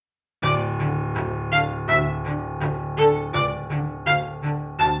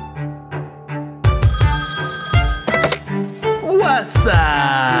What's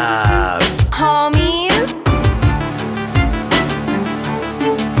up, homies?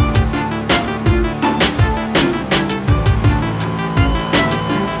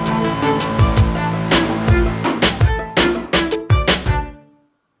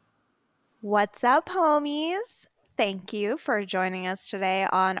 What's up, homies? Thank you for joining us today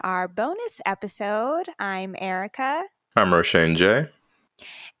on our bonus episode. I'm Erica. I'm Roshane J.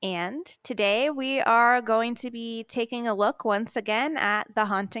 And today we are going to be taking a look once again at The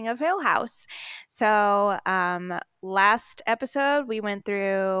Haunting of Hill House. So last episode we went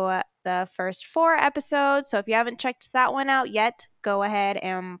through the first 4 episodes. So if you haven't checked that one out yet, go ahead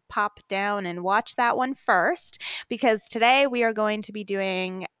and pop down and watch that one first, because today we are going to be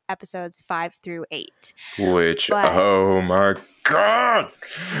doing episodes 5 through 8. Oh my God!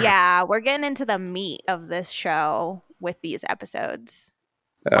 Yeah, we're getting into the meat of this show with these episodes.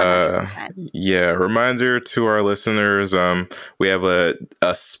 100%. Yeah, reminder to our listeners, we have a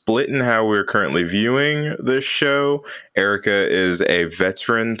split in how we're currently viewing this show. Erica is a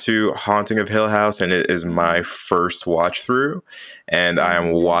veteran to Haunting of Hill House, and it is my first watch through, and I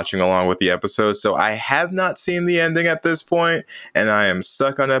am watching along with the episode. So I have not seen the ending at this point, and I am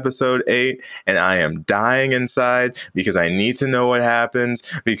stuck on episode 8, and I am dying inside because I need to know what happens,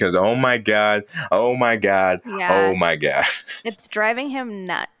 because oh my God, Yeah. oh my God. It's driving him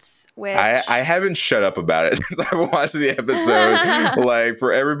nuts. Which I haven't shut up about it since I watched the episode. Like,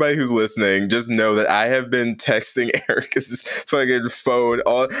 for everybody who's listening, just know that I have been texting Erica's fucking phone.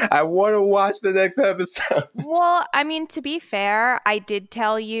 I want to watch the next episode. Well, I mean, to be fair, I did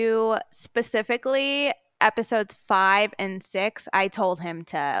tell you specifically episodes 5 and 6. I told him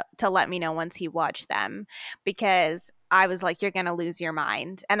to let me know once he watched them, because I was like, you're gonna lose your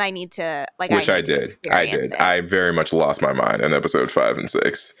mind, and I need to Which I did. I very much lost my mind in episode 5 and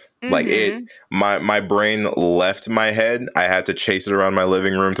 6. Like, my brain left my head. I had to chase it around my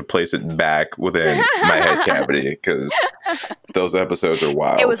living room to place it back within my head cavity, because those episodes are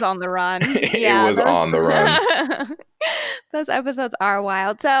wild. It was on the run. It was on the run. Those episodes are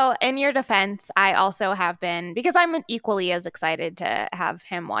wild. So, in your defense, I also have been, because I'm equally as excited to have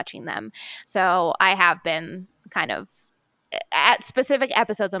him watching them. So, I have been kind of at specific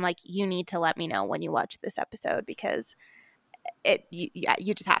episodes. I'm like, you need to let me know when you watch this episode, because you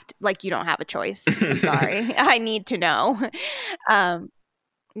just have to, like, you don't have a choice. I'm sorry. I need to know.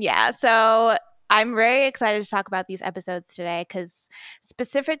 So I'm very excited to talk about these episodes today, because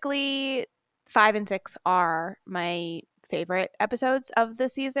specifically 5 and 6 are my favorite episodes of the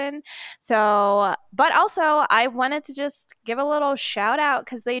season. So, but also I wanted to just give a little shout out,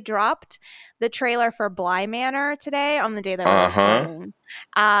 because they dropped the trailer for Bly Manor today on the day that we're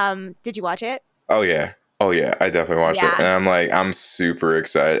recording. Did you watch it? Oh yeah, I definitely watched it. And I'm super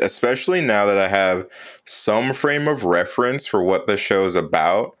excited, especially now that I have some frame of reference for what the show is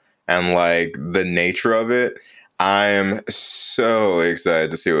about and like the nature of it. I'm so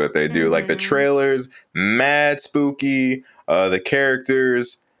excited to see what they do. Like, the trailers, mad spooky. The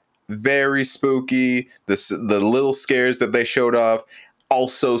characters, very spooky. The little scares that they showed off,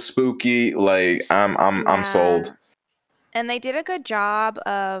 also spooky. Like, I'm sold. And they did a good job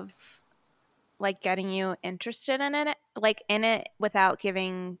of like getting you interested in it, without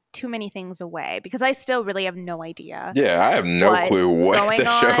giving too many things away, because I still really have no idea. Yeah, I have no clue what the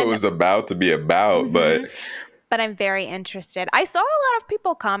show is about to be about, but I'm very interested. I saw a lot of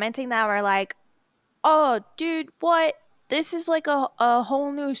people commenting that were like, "Oh, dude, what? This is like a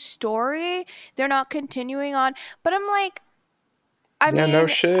whole new story. They're not continuing on." But I'm like, I mean, no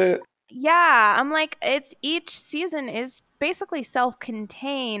shit. Yeah, I'm like, it's each season is basically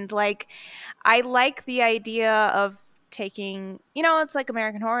self-contained. Like, I like the idea of taking, it's like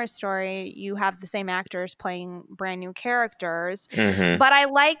American Horror Story. You have the same actors playing brand new characters. But I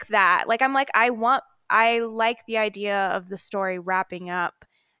like that. Like, I'm like, I like the idea of the story wrapping up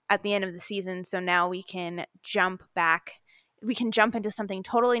at the end of the season. So now we can jump into something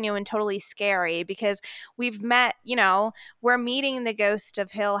totally new and totally scary, because we've met, we're meeting the ghost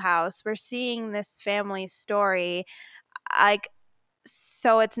of Hill House. We're seeing this family story.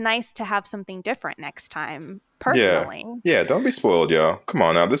 So it's nice to have something different next time, personally. Yeah, don't be spoiled, y'all. Come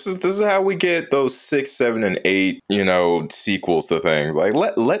on now. This is how we get those 6, 7, and 8, sequels to things. Like,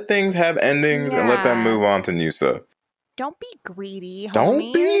 let things have endings and let them move on to new stuff. Don't be greedy, homies.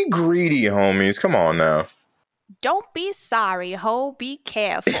 Don't be greedy, homies. Come on now. Don't be sorry, ho. Be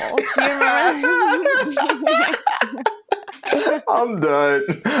careful. You remember? I'm done.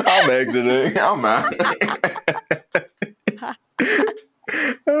 I'm exiting. I'm out.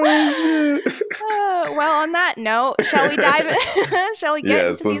 Oh, shit. Well, on that note, shall we dive in? Shall we get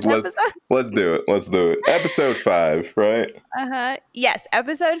into these episodes? Let's do it. Let's do it. Episode 5, right? Yes,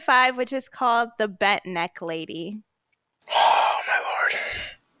 episode 5, which is called The Bent Neck Lady. Oh, my Lord.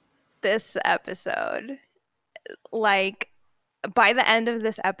 This episode, like, by the end of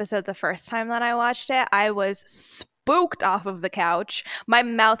this episode, the first time that I watched it, I was spooked off of the couch. My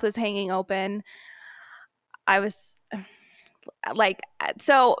mouth was hanging open. I was like,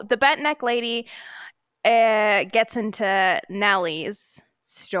 so the Bent Neck Lady gets into Nellie's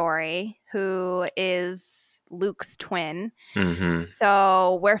story, who is Luke's twin. Mm-hmm.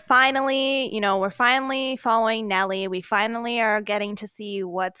 So we're finally following Nellie. We finally are getting to see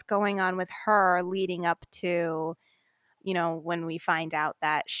what's going on with her leading up to, when we find out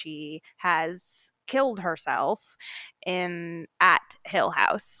that she has killed herself at Hill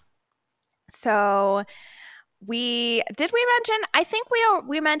House. So we mention, I think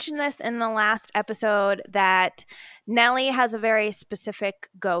we mentioned this in the last episode, that Nellie has a very specific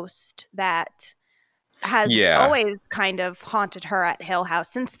ghost that has always kind of haunted her at Hill House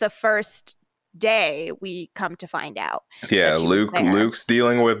since the first day, we come to find out. Yeah, Luke's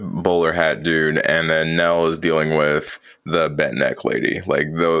dealing with Bowler Hat Dude, and then Nell is dealing with the Bent Neck Lady.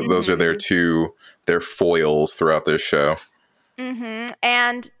 Like, those are their foils throughout this show. Mm-hmm.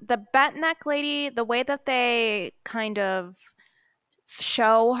 And the Bent Neck Lady, the way that they kind of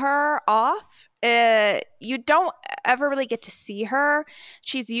show her off, you don't ever really get to see her.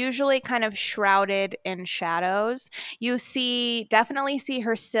 She's usually kind of shrouded in shadows. You definitely see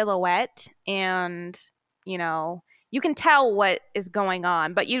her silhouette, and you can tell what is going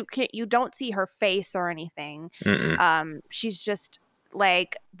on, but you don't see her face or anything. She's just,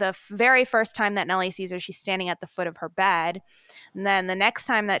 like, the very first time that Nellie sees her, she's standing at the foot of her bed. And then the next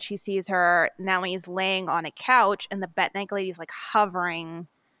time that she sees her, Nellie's laying on a couch, and the Bent Neck Lady's like hovering,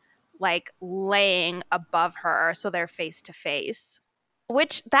 like laying above her, so they're face to face.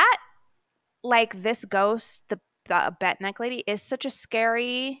 Which this ghost, the Bent Neck Lady, is such a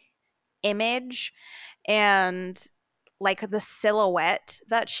scary image, and like the silhouette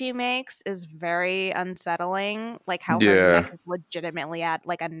that she makes is very unsettling. Like how her neck is legitimately at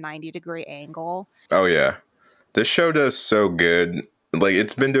like a 90-degree angle. Oh yeah, this show does so good. Like,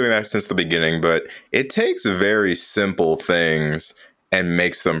 it's been doing that since the beginning, but it takes very simple things and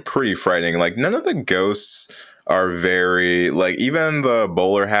makes them pretty frightening. Like, none of the ghosts are very, like, even the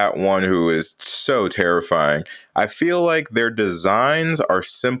bowler hat one, who is so terrifying. I feel like their designs are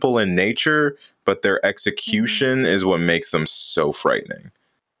simple in nature, but their execution is what makes them so frightening.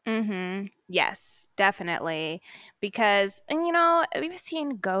 Mm-hmm. Yes, definitely. Because, and we've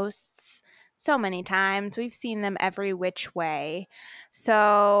seen ghosts so many times. We've seen them every which way.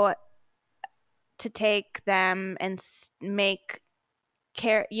 So to take them and make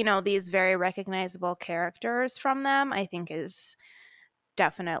these very recognizable characters from them, I think is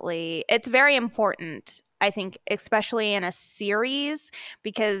definitely, it's very important. I think, especially in a series,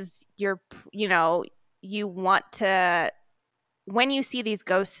 because you want to, when you see these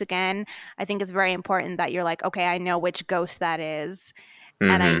ghosts again, I think it's very important that you're like, okay, I know which ghost that is,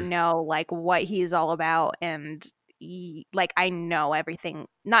 and I know like what he's all about, and like I know everything,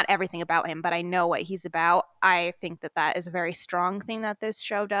 not everything about him, but I know what he's about. I think that is a very strong thing that this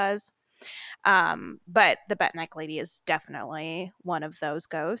show does. But the Bent Neck Lady is definitely one of those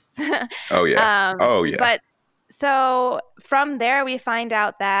ghosts. Oh yeah. But so from there we find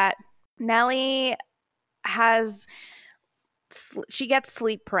out that Nellie she gets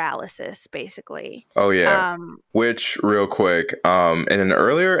sleep paralysis, basically. Oh yeah. Which, real quick, in an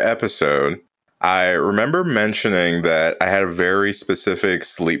earlier episode, I remember mentioning that I had a very specific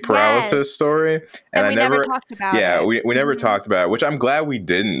sleep paralysis story, and we never talked about it. Yeah, we never talked about it, which I'm glad we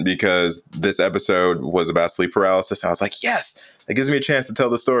didn't, because this episode was about sleep paralysis. And I was like, yes, it gives me a chance to tell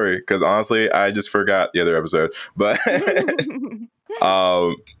the story, because honestly, I just forgot the other episode. But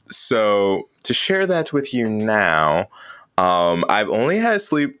so to share that with you now, I've only had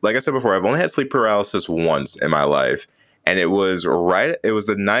sleep, like I said before, I've only had sleep paralysis once in my life. And it was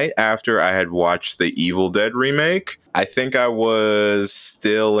the night after I had watched the Evil Dead remake. I think I was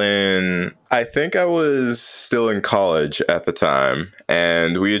still in college at the time,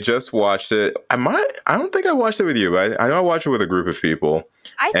 and we had just watched it. I don't think I watched it with you, but I know I watched it with a group of people.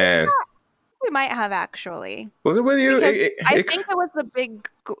 I think we might have, actually. Was it with you? I think it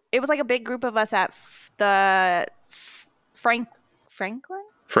was like a big group of us at the Franklin?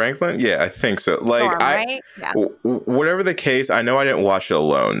 Franklin? Yeah, I think so. Like Storm, right? Yeah. Whatever the case, I know I didn't watch it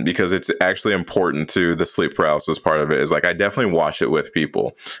alone because it's actually important to the sleep paralysis part of it. Is like I definitely watched it with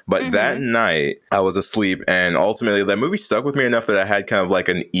people. But that night I was asleep, and ultimately that movie stuck with me enough that I had kind of like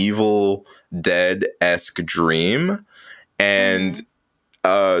an Evil Dead-esque dream. And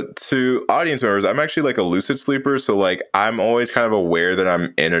to audience members, I'm actually like a lucid sleeper, so like I'm always kind of aware that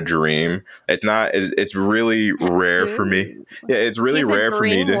I'm in a dream. It's really rare for me. Yeah, it's really rare for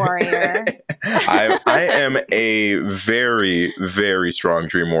me to warrior. I am a very, very strong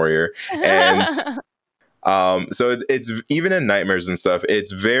dream warrior. And so it's even in nightmares and stuff,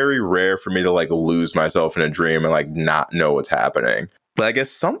 it's very rare for me to like lose myself in a dream and like not know what's happening. But I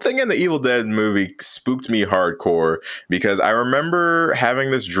guess something in the Evil Dead movie spooked me hardcore because I remember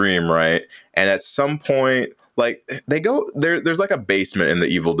having this dream, right? And at some point, like they go there's like a basement in the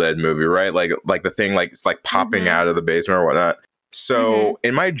Evil Dead movie, right? Like the thing like it's like popping out of the basement or whatnot. So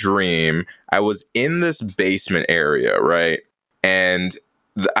in my dream, I was in this basement area, right? And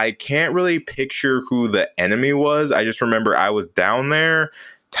I can't really picture who the enemy was. I just remember I was down there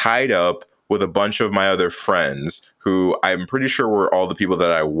tied up with a bunch of my other friends who I'm pretty sure were all the people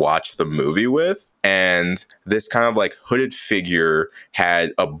that I watched the movie with. And this kind of like hooded figure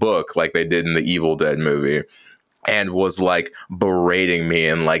had a book like they did in the Evil Dead movie and was like berating me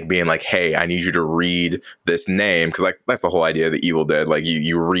and like being like, hey, I need you to read this name. Cause like that's the whole idea of the Evil Dead. Like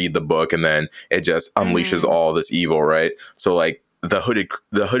you read the book and then it just unleashes all this evil, right? So like the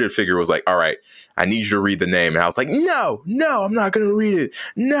hooded figure was like, all right, I need you to read the name. And I was like, no, I'm not going to read it.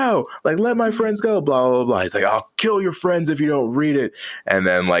 No, like, let my friends go, blah, blah, blah. He's like, I'll kill your friends if you don't read it. And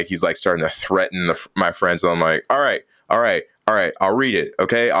then, like, he's, like, starting to threaten my friends. And I'm like, all right, I'll read it,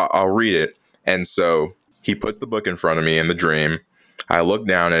 okay? I'll read it. And so he puts the book in front of me in the dream. I look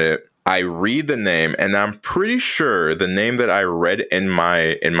down at it. I read the name, and I'm pretty sure the name that I read in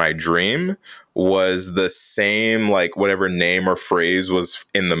my dream was the same, like whatever name or phrase was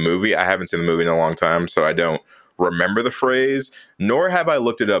in the movie. I haven't seen the movie in a long time, so I don't remember the phrase, nor have I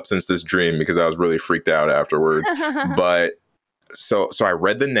looked it up since this dream because I was really freaked out afterwards. But so I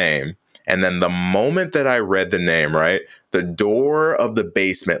read the name, and then the moment that I read the name, right, the door of the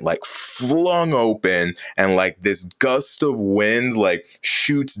basement like flung open and like this gust of wind like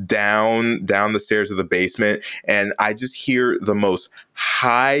shoots down the stairs of the basement, and I just hear the most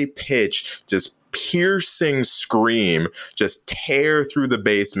high pitched, just piercing scream just tear through the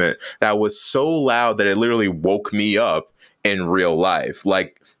basement that was so loud that it literally woke me up in real life.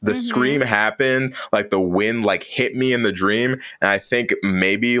 Like the scream happened, like the wind like hit me in the dream, and I think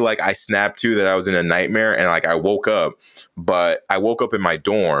maybe like I snapped to that I was in a nightmare, and like I woke up, but I woke up in my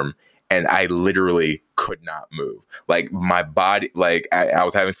dorm and I literally could not move. Like my body, like I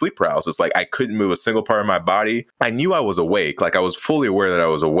was having sleep paralysis. Like I couldn't move a single part of my body. I knew I was awake. Like I was fully aware that I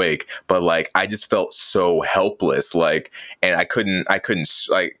was awake, but like I just felt so helpless. Like, and I couldn't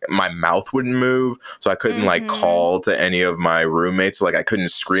like my mouth wouldn't move. So I couldn't like call to any of my roommates. Like I couldn't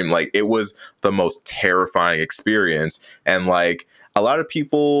scream. Like it was the most terrifying experience. And like, a lot of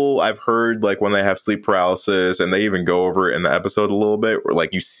people I've heard, like when they have sleep paralysis, and they even go over it in the episode a little bit, where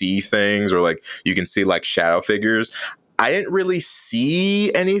like you see things or like you can see like shadow figures. I didn't really see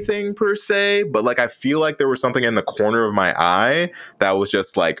anything per se, but like I feel like there was something in the corner of my eye that was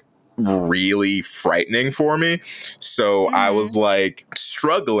just like really frightening for me. So I was like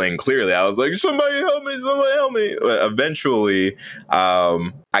struggling. Clearly I was like, somebody help me. But eventually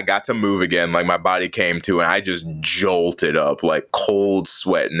I got to move again. Like my body came to, and I just jolted up, like cold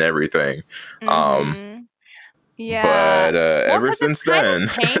sweat and everything. Yeah. But ever since then,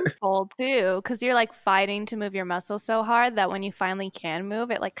 it's kind of painful too, because you're like fighting to move your muscles so hard that when you finally can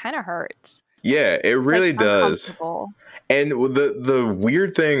move, it like kind of hurts. Yeah, it It's really like does. uncomfortable. And the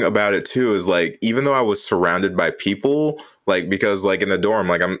weird thing about it too is like, even though I was surrounded by people, like because like in the dorm,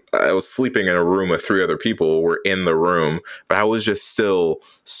 like I was sleeping in a room with 3 other people. We're in the room, but I was just still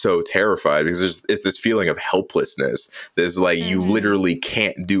so terrified because it's this feeling of helplessness. There's like you literally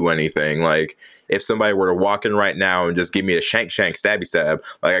can't do anything. Like if somebody were to walk in right now and just give me a shank stabby stab,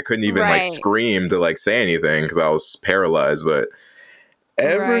 like I couldn't even like scream to like say anything because I was paralyzed. But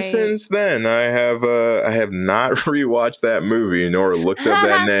ever since then, I have not rewatched that movie nor looked up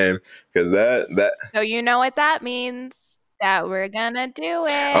that name because that. So you know what that means? That we're gonna do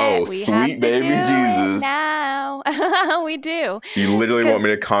it. Oh, we sweet baby Jesus! Now we do. You literally want me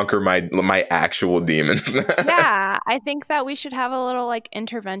to conquer my actual demons? Yeah, I think that we should have a little like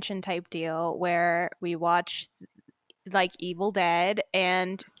intervention type deal where we watch like Evil Dead,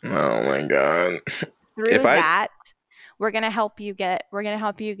 and oh my god! through that, we're gonna help you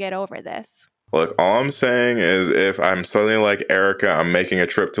get over this. Look, all I'm saying is if I'm suddenly like, Erica, I'm making a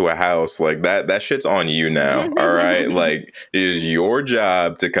trip to a house, like that shit's on you now. All right. Like, it is your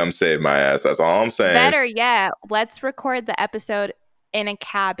job to come save my ass. That's all I'm saying. Better yet, let's record the episode in a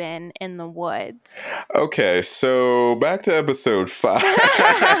cabin in the woods. Okay, so back to episode 5.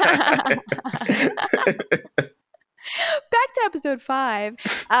 Back to episode 5.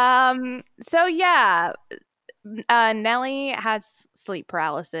 So yeah, Nellie has sleep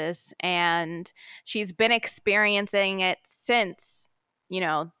paralysis, and she's been experiencing it since,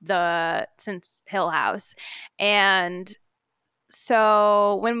 since Hill House. And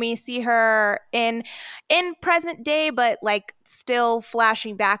so when we see her in present day, but like still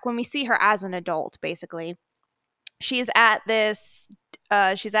flashing back, when we see her as an adult, basically, she's at a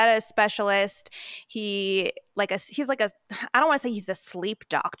specialist. He's like a I don't want to say he's a sleep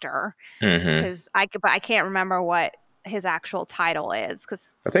doctor, because I can't remember what his actual title is,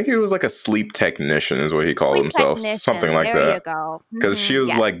 because I think he was like a sleep technician is what he called himself, something like that. There you go. Because she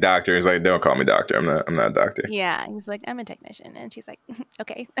was like, doctor. He's like, don't call me doctor. I'm not a doctor. Yeah, he's like, I'm a technician, and she's like,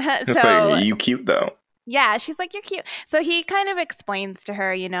 okay. It's like, you cute though. Yeah, she's like, you're cute. So he kind of explains to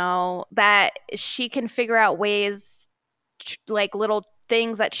her, that she can figure out ways, like little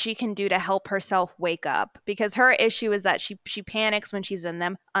things that she can do to help herself wake up, because her issue is that she panics when she's in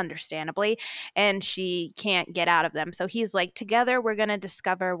them, understandably, and she can't get out of them. So he's like, together we're going to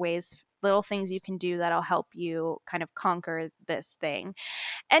discover ways, little things you can do that'll help you kind of conquer this thing.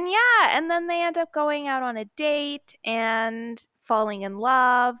 And yeah, and then they end up going out on a date and falling in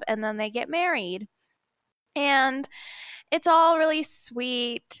love, and then they get married. And it's all really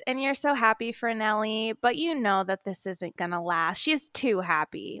sweet, and you're so happy for Nellie, but you know that this isn't going to last. She's too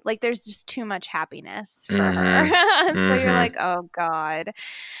happy. Like, there's just too much happiness for her. So you're like, oh, God.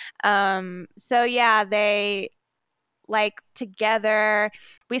 So, yeah, they, like, together.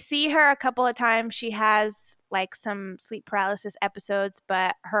 We see her a couple of times. She has, like, some sleep paralysis episodes,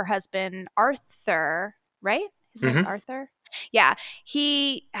 but her husband, Arthur, right? His name's Arthur? Yeah,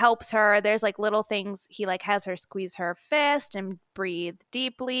 he helps her. There's like little things. He like has her squeeze her fist and breathe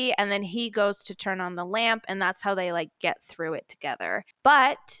deeply, and then he goes to turn on the lamp, and that's how they like get through it together.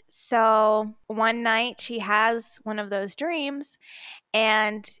 But so one night she has one of those dreams,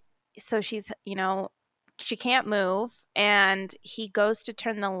 and so she's, she can't move, and he goes to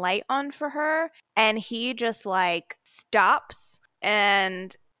turn the light on for her, and he just like stops,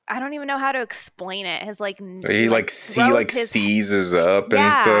 and I don't even know how to explain it. His like he seizes up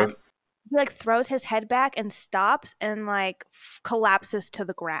and stuff. He like throws his head back and stops and like collapses to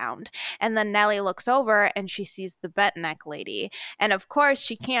the ground. And then Nellie looks over and she sees the bent neck lady. And of course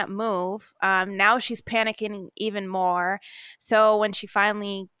she can't move. Now she's panicking even more. So when she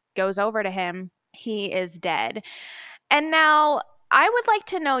finally goes over to him, he is dead. And now I would like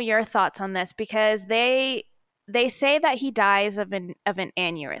to know your thoughts on this, because they say that he dies of an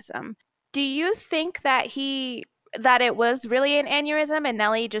aneurysm. Do you think that it was really an aneurysm and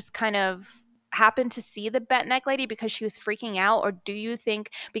Nellie just kind of happened to see the bent neck lady because she was freaking out? Or do you think,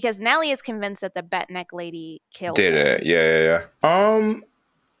 because Nellie is convinced that the bent neck lady killed him? It? Yeah.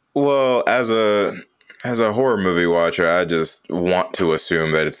 Well, as a horror movie watcher, I just want to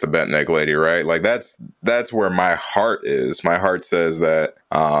assume that it's the bent neck lady, right? Like that's where my heart is. My heart says that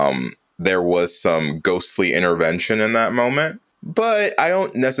there was some ghostly intervention in that moment, but I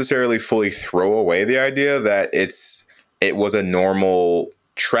don't necessarily fully throw away the idea that it was a normal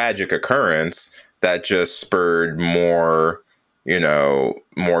tragic occurrence that just spurred more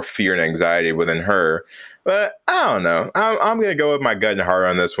fear and anxiety within her. But I don't know. I'm going to go with my gut and heart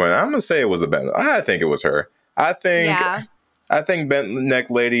on this one. I'm going to say it was the bent. I think it was her. I think bent neck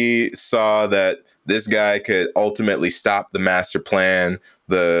lady saw that this guy could ultimately stop the master plan,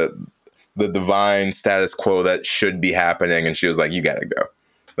 the divine status quo that should be happening, and she was like, you gotta go.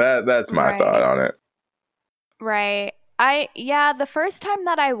 That's my thought on it. Right. The first time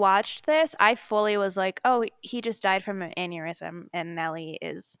that I watched this, I fully was like, oh, he just died from an aneurysm, and Nellie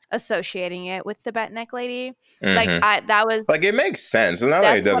is associating it with the bent neck lady. Like, that was like, it makes sense. It's not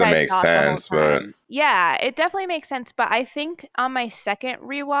like it doesn't make sense, but yeah, it definitely makes sense. But I think on my second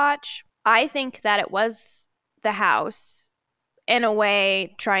rewatch, I think that it was the house, in a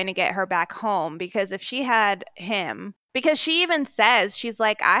way, trying to get her back home, because if she had him, because she even says, she's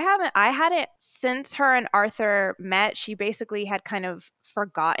like, I hadn't, since her and Arthur met, she basically had kind of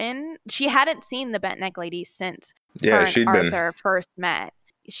forgotten. She hadn't seen the bent neck lady since Arthur first met.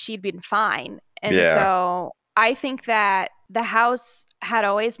 She'd been fine. And so I think that the house had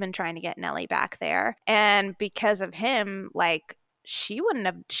always been trying to get Nellie back there. And because of him, like, she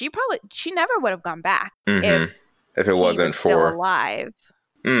never would have gone back if it wasn't still alive.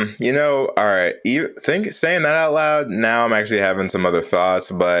 All right. Saying that out loud, now I'm actually having some other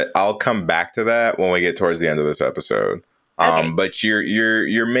thoughts, but I'll come back to that when we get towards the end of this episode. Okay. But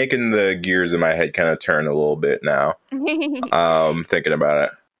you're making the gears in my head kind of turn a little bit now. Thinking about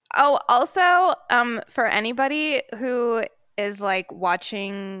it. Oh, also, for anybody who is like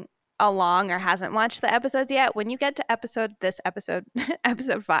watching along or hasn't watched the episodes yet, when you get to episode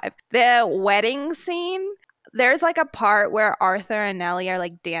 5, the wedding scene, there's like a part where Arthur and Nellie are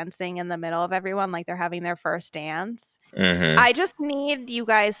like dancing in the middle of everyone, like they're having their first dance. Mm-hmm. I just need you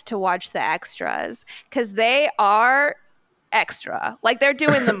guys to watch the extras because they are extra. Like they're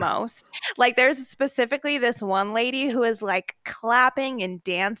doing the most. Like there's specifically this one lady who is like clapping and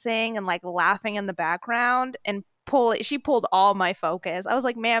dancing and like laughing in the background and she pulled all my focus. I was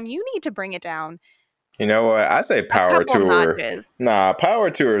like, ma'am, you need to bring it down. You know what? I say power to her. Notches. Nah, power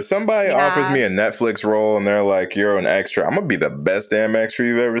to her. Somebody offers me a Netflix role and they're like, you're an extra. I'm going to be the best damn extra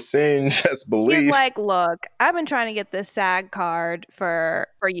you've ever seen. Just believe. She's like, look, I've been trying to get this SAG card for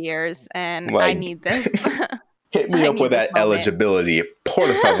years and like, I need this. Hit me up with that eligibility, por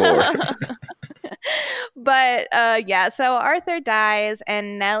favor. But yeah, so Arthur dies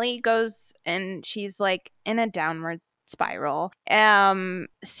and Nellie goes and she's like in a downward spiral.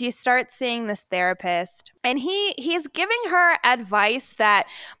 She starts seeing this therapist and he's giving her advice that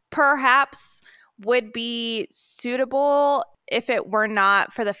perhaps would be suitable if it were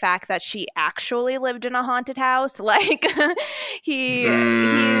not for the fact that she actually lived in a haunted house. Like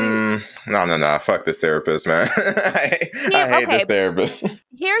No. Fuck this therapist, man. I hate this therapist.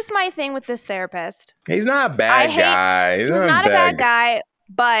 Here's my thing with this therapist. He's not a bad guy. He's not a bad guy,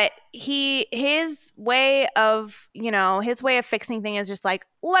 but his way of fixing things is just like,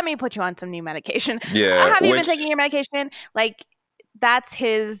 let me put you on some new medication. Yeah. Have you been taking your medication? Like that's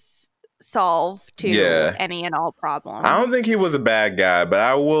his solve to any and all problems. I don't think he was a bad guy, but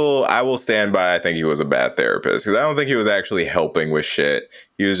I will stand by I think he was a bad therapist because I don't think he was actually helping with shit.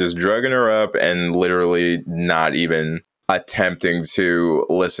 He was just drugging her up and literally not even attempting to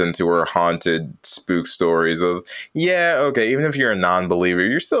listen to her haunted spook stories of, even if you're a non-believer,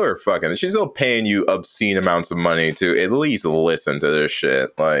 you're still her fucking, she's still paying you obscene amounts of money to at least listen to this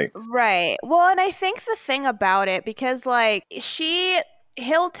shit. Like, right. Well, and I think the thing about it, because like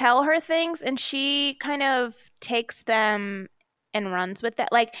he'll tell her things and she kind of takes them and runs with that.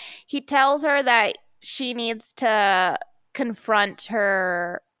 Like he tells her that she needs to confront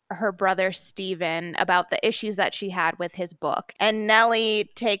her brother Steven about the issues that she had with his book. And Nellie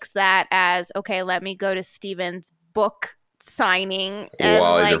takes that as, okay, let me go to Steven's book signing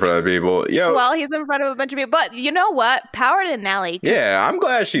while he's in front of people. While he's in front of a bunch of people. But you know what? Power to Nellie. Yeah, I'm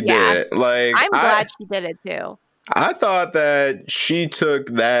glad she did it. Like I'm glad she did it too. I thought that she took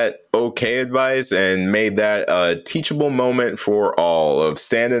that okay advice and made that a teachable moment for all of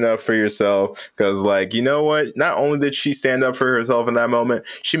standing up for yourself. Because, like, you know what? Not only did she stand up for herself in that moment,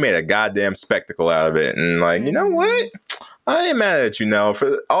 she made a goddamn spectacle out of it. And, like, you know what? I ain't mad at you now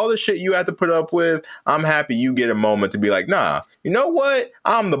for all the shit you had to put up with. I'm happy you get a moment to be like, nah, you know what?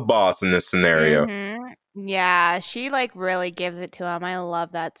 I'm the boss in this scenario. Mm-hmm. Yeah, she like really gives it to him. I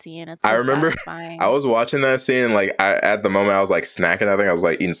love that scene. It's so I remember satisfying. I was watching that scene and like at the moment I was like snacking. I think I was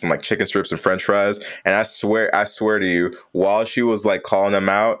like eating some like chicken strips and French fries. And I swear to you, while she was like calling them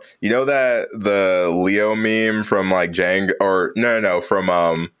out, you know that the Leo meme from like Django from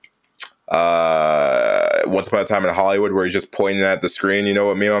Once Upon a Time in Hollywood, where he's just pointing at the screen. You know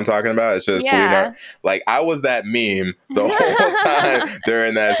what meme I'm talking about? It's just Leonardo. Like I was that meme the whole time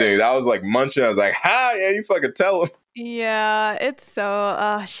during that scene. I was like munching. I was like, "Ha, yeah, you fucking tell him." Yeah, it's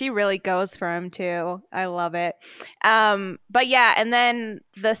so. She really goes for him too. I love it. But yeah, and then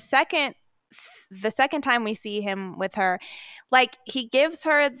the second time we see him with her, like he gives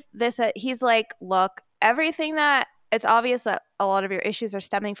her this. He's like, "Look, everything that." It's obvious that a lot of your issues are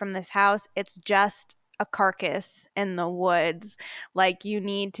stemming from this house. It's just a carcass in the woods. Like, you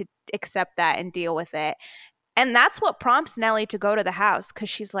need to accept that and deal with it. And that's what prompts Nellie to go to the house because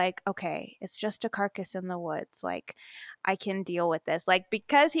she's like, okay, it's just a carcass in the woods. Like, I can deal with this. Like,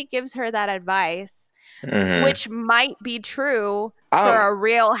 because he gives her that advice, which might be true for a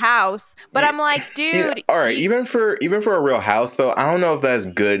real house. But I'm like, dude. All right, even for a real house, though, I don't know if that's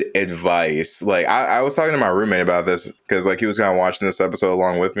good advice. Like, I was talking to my roommate about this because, like, he was kind of watching this episode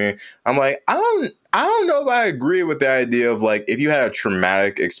along with me. I'm like, I don't know if I agree with the idea of, like, if you had a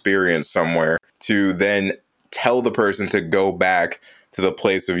traumatic experience somewhere to then tell the person to go back to the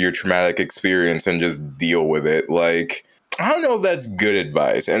place of your traumatic experience and just deal with it. Like, I don't know if that's good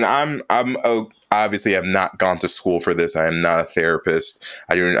advice. And obviously have not gone to school for this. I am not a therapist.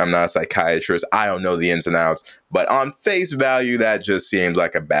 I'm not a psychiatrist. I don't know the ins and outs. But on face value, that just seems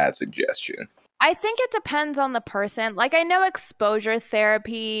like a bad suggestion. I think it depends on the person. Like, I know exposure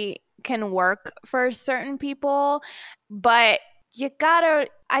therapy can work for certain people, but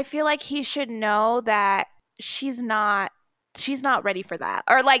I feel like he should know that she's not ready for that,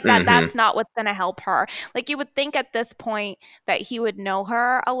 or like that that's not what's going to help her. Like, you would think at this point that he would know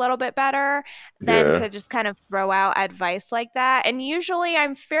her a little bit better than to just kind of throw out advice like that. And usually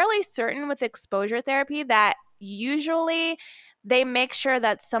I'm fairly certain with exposure therapy that usually they make sure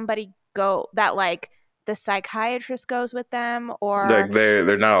that like the psychiatrist goes with them, or like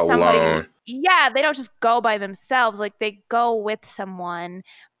they're not alone. Yeah, they don't just go by themselves. Like, they go with someone,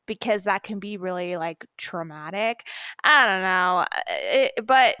 because that can be really like traumatic. I don't know,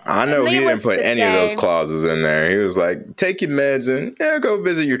 but I know he didn't put any of those clauses in there. He was like, take your meds and go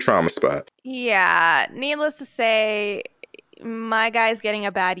visit your trauma spot. Yeah, needless to say, my guy's getting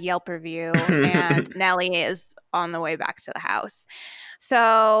a bad Yelp review, and Nellie is on the way back to the house.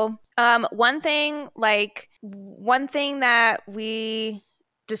 So one thing that we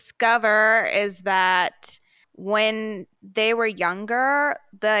discover is that when they were younger,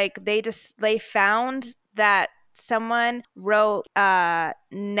 like they found that someone wrote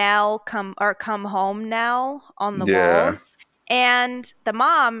Nell come home Nell on the walls. And the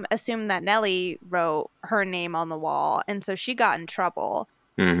mom assumed that Nellie wrote her name on the wall, and so she got in trouble.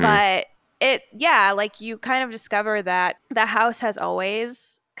 But like, you kind of discover that the house has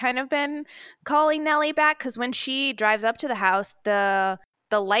always kind of been calling Nellie back, because when she drives up to the house, the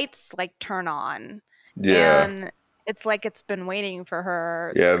lights like turn on. Yeah. And it's like it's been waiting for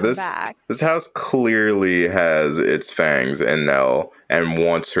her to come back. This house clearly has its fangs in Nell and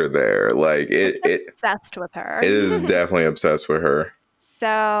wants her there. Like, it's obsessed with her. It is definitely obsessed with her.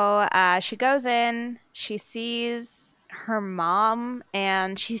 So she goes in, she sees her mom,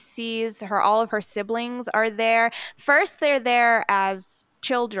 and she sees all of her siblings are there. First, they're there as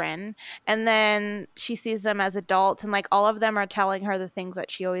children, and then she sees them as adults, and like all of them are telling her the things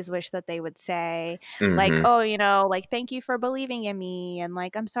that she always wished that they would say, like, oh, like, thank you for believing in me, and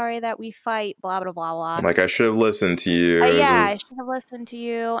like, I'm sorry that we fight, blah blah blah blah. Like, I should have listened to you. I should have listened to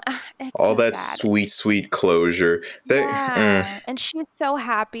you. It's all so that sad. sweet closure. And she's so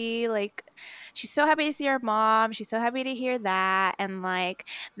happy, like, she's so happy to see her mom. She's so happy to hear that. And like,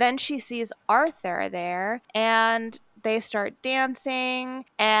 then she sees Arthur there, and they start dancing,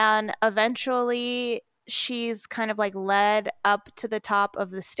 and eventually she's kind of like led up to the top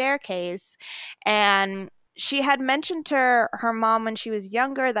of the staircase. And she had mentioned to her mom when she was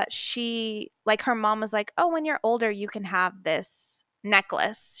younger that her mom was like, oh, when you're older, you can have this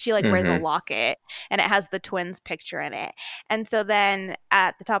necklace. She like wears a locket, and it has the twins picture in it. And so then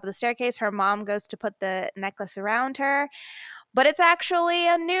at the top of the staircase, her mom goes to put the necklace around her, but it's actually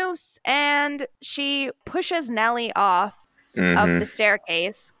a noose, and she pushes Nellie off of the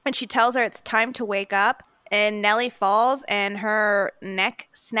staircase, and she tells her it's time to wake up, and Nellie falls and her neck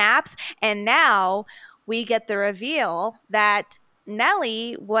snaps, and now we get the reveal that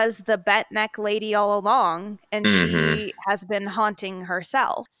Nellie was the bent neck lady all along, and she has been haunting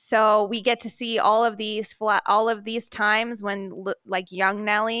herself. So we get to see all of these times when like young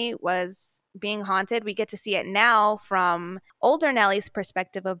Nellie was being haunted. We get to see it now from older Nellie's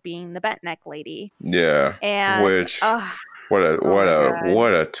perspective of being the bent neck lady. Yeah, and which what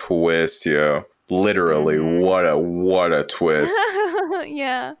a twist, yo! Literally, what a twist.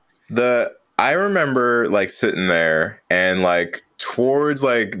 Yeah. I remember like sitting there, and like towards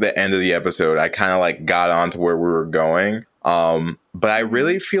like the end of the episode, I kind of like got on to where we were going. But I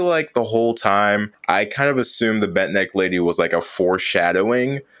really feel like the whole time I kind of assumed the bent neck lady was like a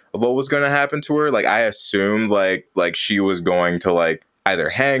foreshadowing of what was going to happen to her. Like, I assumed like she was going to like either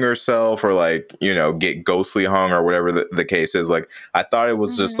hang herself or like, get ghostly hung or whatever the case is. Like, I thought it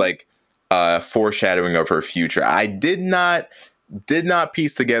was just like foreshadowing of her future. I did not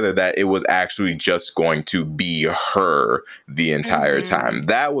piece together that it was actually just going to be her the entire time.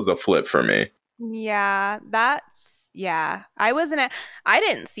 That was a flip for me. Yeah, I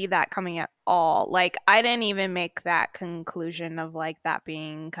didn't see that coming at all. Like, I didn't even make that conclusion of like that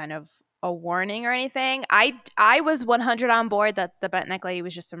being kind of a warning or anything. I was 100 on board that the bent neck lady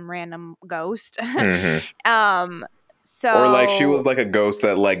was just some random ghost. Or like she was like a ghost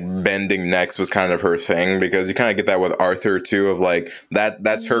that like bending necks was kind of her thing, because you kind of get that with Arthur too, of like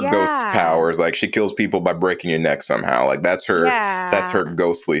that's her ghost powers. Like, she kills people by breaking your neck somehow. Like, that's her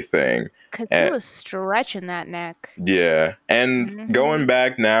ghostly thing. Because he was stretching that neck. Yeah. And going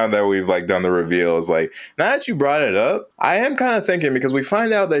back now that we've like done the reveals, like now that you brought it up, I am kind of thinking because we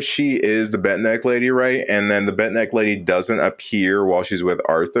find out that she is the bent neck lady, right? And then the bent neck lady doesn't appear while she's with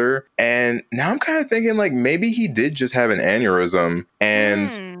Arthur. And now I'm kind of thinking like maybe he did just have an aneurysm.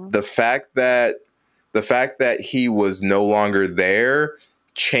 And the fact that he was no longer there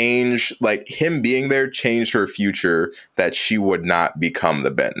changed, like him being there changed her future, that she would not become the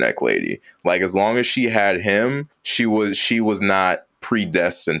bent neck lady. Like as long as she had him, she was not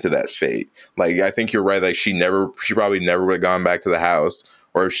predestined to that fate. Like I think you're right, like she probably never would have gone back to the house,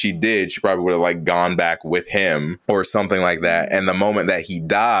 or if she did, she probably would have like gone back with him or something like that. And the moment that he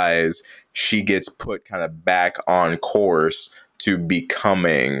dies, she gets put kind of back on course to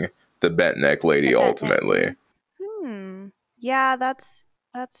becoming the bent neck lady ultimately. Yeah, that's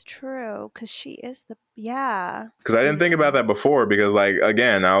true, because she is because I didn't think about that before, because like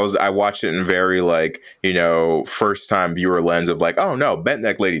again I watched it in very like, you know, first time viewer lens of like, oh no, bent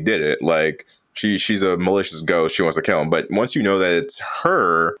neck lady did it, like she's a malicious ghost, she wants to kill him. But once you know that it's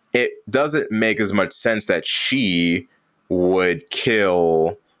her, it doesn't make as much sense that she would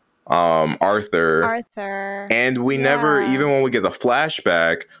kill Arthur. And we never, even when we get the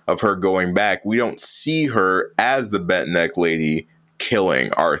flashback of her going back, we don't see her as the bent neck lady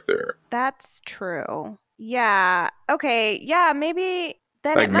killing Arthur. That's true. Yeah. Okay. Yeah. Maybe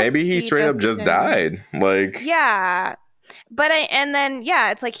then like maybe he straight up just died. Like yeah. But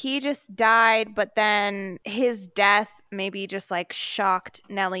it's like he just died, but then his death maybe just like shocked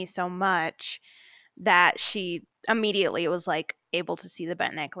Nellie so much that she immediately was like able to see the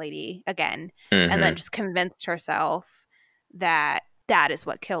bent neck lady again, and then just convinced herself that that is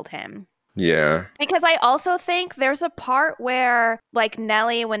what killed him. Yeah. Because I also think there's a part where, like,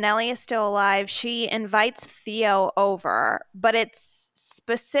 Nellie, when Nellie is still alive, she invites Theo over, but it's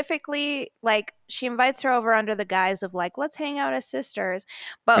specifically, like, she invites her over under the guise of, like, let's hang out as sisters.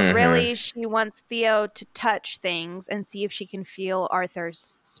 But really, she wants Theo to touch things and see if she can feel Arthur's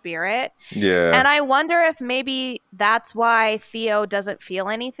spirit. Yeah. And I wonder if maybe that's why Theo doesn't feel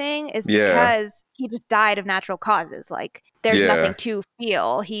anything, is because he just died of natural causes. Like, there's nothing to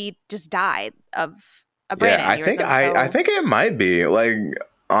feel. He just died of a brain aneurysm. I think it might be like,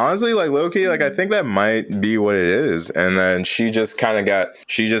 honestly, like low-key, like I think that might be what it is. And then she just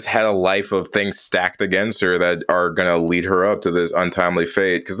had a life of things stacked against her that are gonna lead her up to this untimely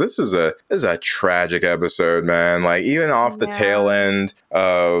fate. Because this is a tragic episode, man. Like even off the tail end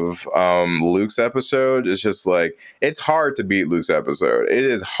of Luke's episode, it's just like it's hard to beat Luke's episode. It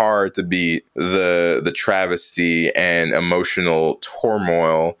is hard to beat the travesty and emotional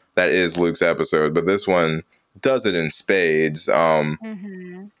turmoil that is Luke's episode. But this one does it in spades.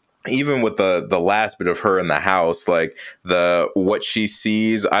 Even with the last bit of her in the house, like what she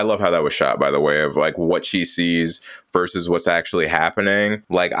sees, I love how that was shot, by the way, of like what she sees versus what's actually happening.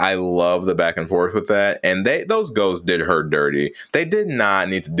 Like I love the back and forth with that. And those ghosts did her dirty. They did not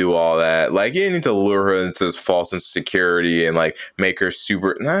need to do all that. Like you didn't need to lure her into this false insecurity and like make her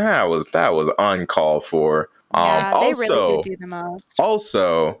super. That was uncalled for. They really did do the most.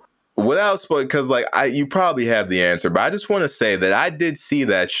 Also, without spoiling, because like you probably have the answer, but I just want to say that I did see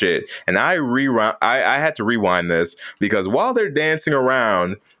that shit, and I had to rewind this, because while they're dancing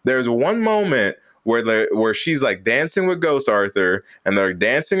around, there's one moment where she's like dancing with Ghost Arthur, and they're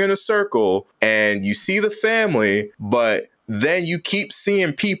dancing in a circle, and you see the family, but then you keep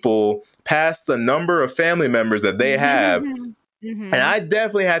seeing people past the number of family members that they have, and I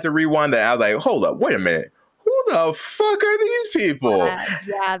definitely had to rewind that. I was like, hold up, wait a minute. Who the fuck are these people?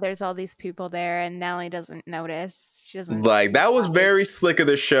 Yeah, there's all these people there, and Nellie doesn't notice. She doesn't like that was very slick of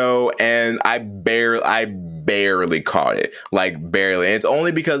the show, and I barely caught it, like barely. And it's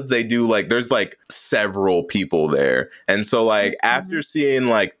only because they do like there's like several people there, and so like after seeing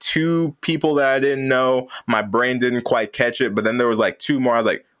like two people that I didn't know, my brain didn't quite catch it. But then there was like two more. I was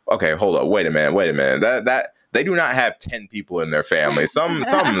like, okay, hold up, wait a minute. That they do not have 10 people in their family. Something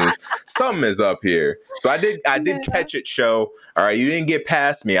is up here. So I did catch it, show. All right, you didn't get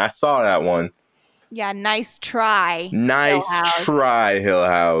past me. I saw that one. Yeah, nice try. Nice try, Hill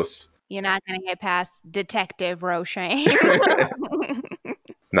House. You're not gonna get past Detective Roshane.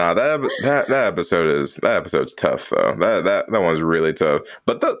 Nah, that episode's tough though. That one's really tough.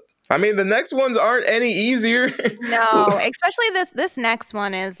 But the next ones aren't any easier. No, especially this next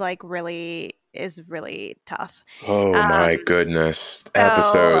one is like really tough. Oh my goodness.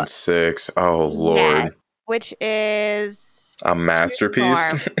 Episode 6. Oh Lord. Yes, which is a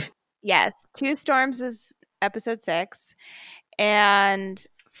masterpiece. Yes. Two Storms is episode 6. And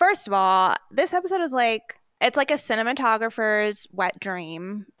first of all, this episode is like It's like a cinematographer's wet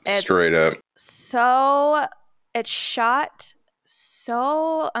dream. It's Straight up. it's shot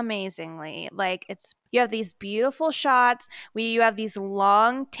so amazingly. Like you have these beautiful shots. You have these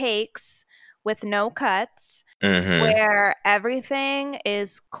long takes with no cuts. Mm-hmm. Where everything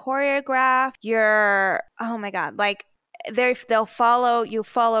is choreographed. Oh my God, like they'll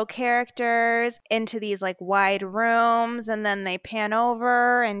follow characters into these like wide rooms, and then they pan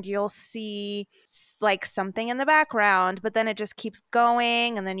over and you'll see like something in the background, but then it just keeps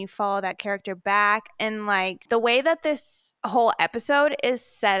going, and then you follow that character back. And like the way that this whole episode is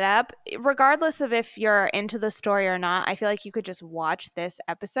set up, regardless of if you're into the story or not, I feel like you could just watch this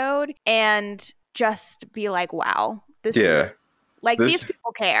episode and just be like, wow, this is like these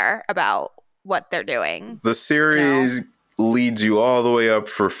people care about what they're doing. The series leads you all the way up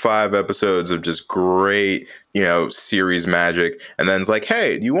for 5 episodes of just great, series magic. And then it's like,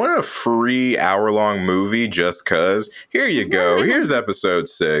 hey, you want a free hour-long movie just cuz? Here you go. Here's episode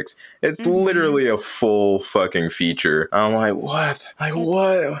 6. It's literally a full fucking feature. I'm like, what? Like,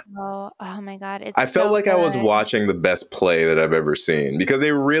 what? Oh my God. I felt like I was watching the best play that I've ever seen, because it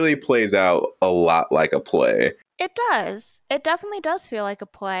really plays out a lot like a play. It does. It definitely does feel like a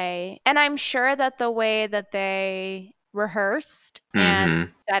play. And I'm sure that the way that they rehearsed and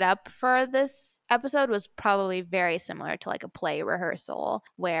set up for this episode was probably very similar to like a play rehearsal,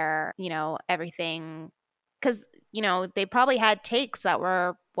 where, everything, because, they probably had takes that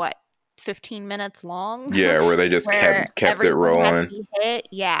were 15 minutes long. Yeah, where they just kept it rolling.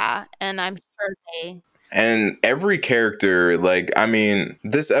 Yeah, and I'm sure they... And every character,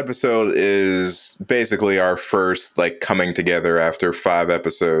 this episode is basically our first, coming together after 5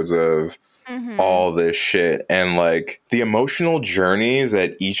 episodes of all this shit. And, the emotional journeys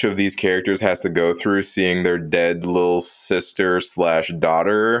that each of these characters has to go through, seeing their dead little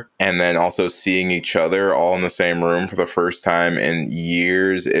sister/daughter, and then also seeing each other all in the same room for the first time in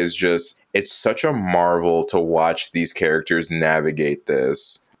years, is just, it's such a marvel to watch these characters navigate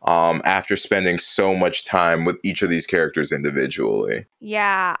this. After spending so much time with each of these characters individually.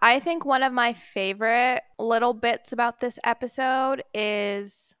 Yeah, I think one of my favorite little bits about this episode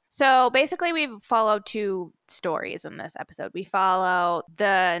is... So basically we follow 2 stories in this episode. We follow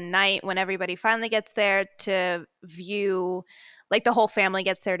the night when everybody finally gets there to view... the whole family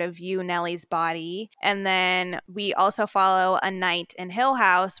gets there to view Nellie's body. And then we also follow a night in Hill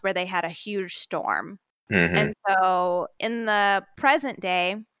House where they had a huge storm. And so in the present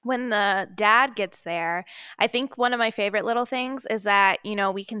day, when the dad gets there, I think one of my favorite little things is that,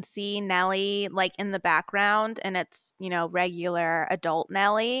 we can see Nellie in the background, and it's, regular adult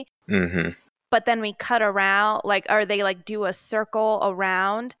Nellie. But then we cut around, or they do a circle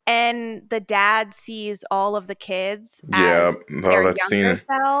around, and the dad sees all of the kids. Yeah,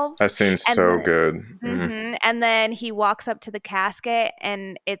 that scene so good. And then he walks up to the casket,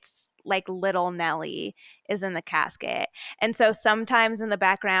 and it's little Nellie is in the casket. And so sometimes in the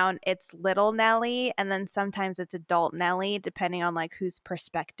background it's little Nellie, and then sometimes it's adult Nellie, depending on whose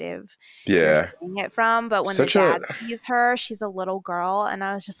perspective you're seeing it from. But when the dad sees her, she's a little girl, and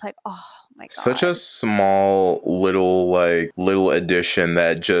I was just like, oh my God. Such a small little addition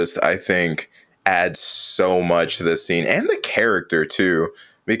that just, I think, adds so much to the scene and the character too.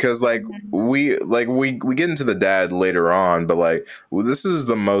 Because we get into the dad later on, but this is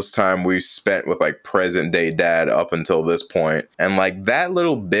the most time we've spent with present day dad up until this point. And that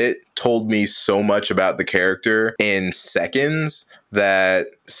little bit told me so much about the character in seconds that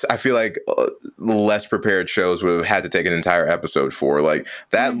I feel less prepared shows would have had to take an entire episode for.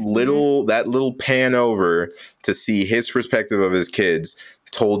 That little pan over to see his perspective of his kids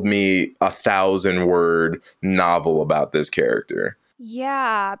told me 1,000-word novel about this character.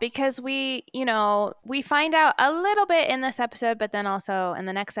 Yeah, because we find out a little bit in this episode, but then also in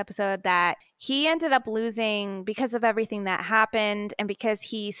the next episode that he ended up losing because of everything that happened, and because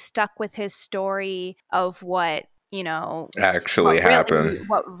he stuck with his story of what happened.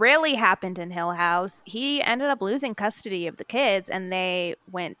 What really happened in Hill House. He ended up losing custody of the kids, and they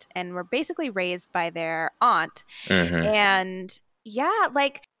went and were basically raised by their aunt. And yeah,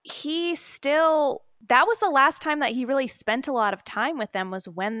 he still... That was the last time that he really spent a lot of time with them, was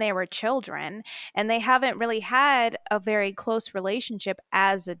when they were children, and they haven't really had a very close relationship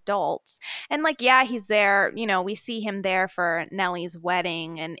as adults. And he's there, we see him there for Nellie's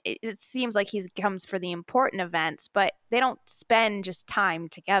wedding, and it seems like he comes for the important events, but they don't spend just time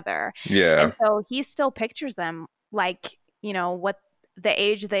together. Yeah. And so he still pictures them what the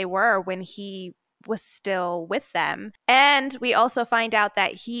age they were when he was still with them. And we also find out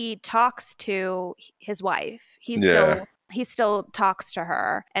that he talks to his wife. He still he still talks to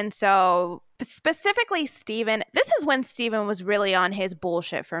her. And so specifically Steven, this is when Steven was really on his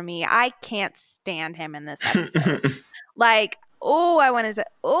bullshit for me. I can't stand him in this episode. Like,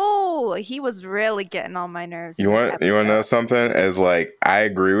 he was really getting on my nerves. You want to know something? As like, I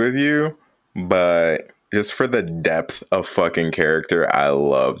agree with you, but just for the depth of fucking character, I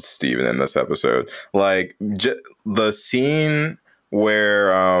loved Steven in this episode. Like, the scene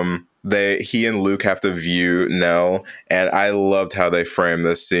where he and Luke have to view Nell, and I loved how they framed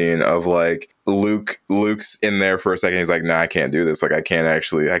this scene of like Luke's in there for a second. He's like, nah, I can't do this. Like, I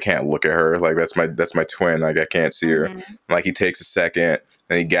can't look at her. Like, that's my twin. Like, I can't see her. Like, he takes a second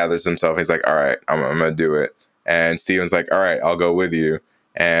and he gathers himself. He's like, all right, I'm gonna do it. And Steven's like, all right, I'll go with you.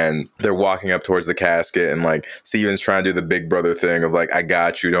 And they're walking up towards the casket, and like Steven's trying to do the big brother thing of like, I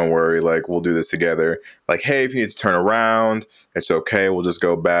got you, don't worry, like we'll do this together. Like, hey, if you need to turn around, it's okay, we'll just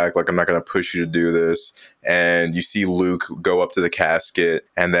go back. Like, I'm not gonna push you to do this. And you see Luke go up to the casket,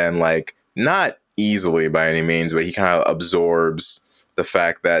 and then like, not easily by any means, but he kind of absorbs the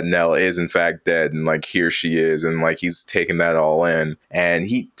fact that Nell is in fact dead, and like here she is, and like he's taking that all in, and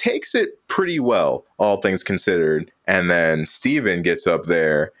he takes it pretty well, all things considered. And then Steven gets up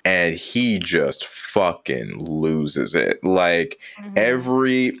there and he just fucking loses it. Like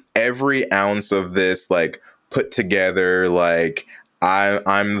every ounce of this like put together, like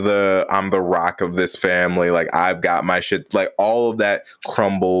I'm the rock of this family. Like, I've got my shit. Like, all of that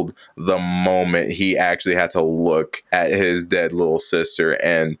crumbled the moment he actually had to look at his dead little sister.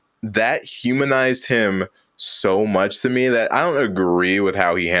 And that humanized him so much to me that I don't agree with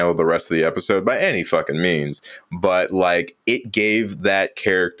how he handled the rest of the episode by any fucking means. But, like, it gave that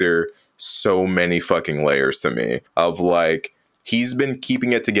character so many fucking layers to me of, like, he's been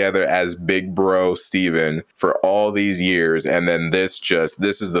keeping it together as big bro Steven for all these years, and then this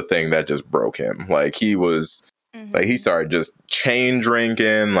is the thing that just broke him. Like, he was like, he started just chain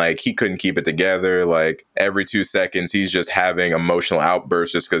drinking, like he couldn't keep it together. Like, every 2 seconds he's just having emotional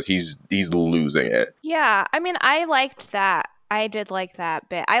outbursts just because he's losing it. Yeah, I mean, I liked that. I did like that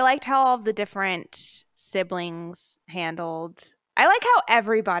bit. I liked how all the different siblings handled. I like how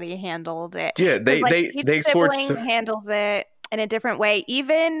everybody handled it. Yeah, they explored. Handles it in a different way.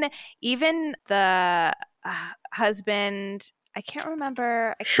 Even the husband, I can't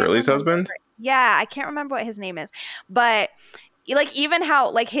remember. Shirley's husband? Yeah, I can't remember what his name is. But like, even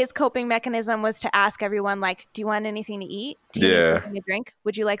how like his coping mechanism was to ask everyone, like, do you want anything to eat? Do you need something to drink?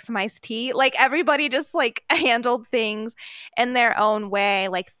 Would you like some iced tea? Like, everybody just like handled things in their own way.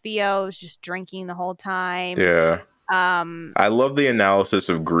 Like, Theo's just drinking the whole time. Yeah. I love the analysis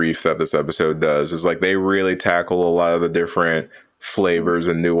of grief that this episode does. Is like, they really tackle a lot of the different flavors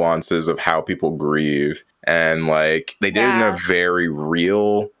and nuances of how people grieve, and like they did it in a very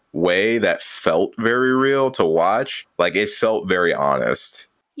real way that felt very real to watch. Like, it felt very honest.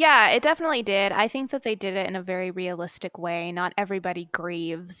 Yeah, it definitely did. I think that they did it in a very realistic way. Not everybody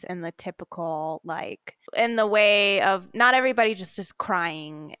grieves in the typical, like, in the way of, not everybody just is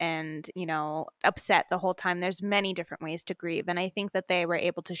crying and, you know, upset the whole time. There's many different ways to grieve. And I think that they were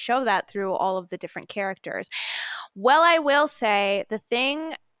able to show that through all of the different characters. Well, I will say the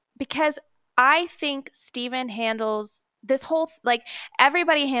thing, because I think Steven handles this whole, like,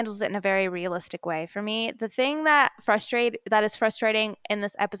 everybody handles it in a very realistic way. For me, the thing that is frustrating in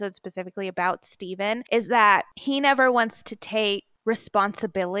this episode specifically about Steven is that he never wants to take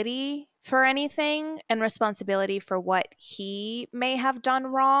responsibility for anything and responsibility for what he may have done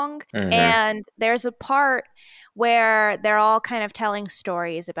wrong. And there's a part where they're all kind of telling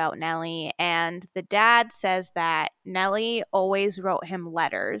stories about Nellie, and the dad says that Nellie always wrote him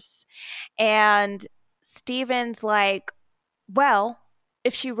letters, and Steven's like, well,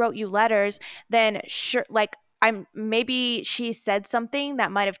 if she wrote you letters, then sure, like, maybe she said something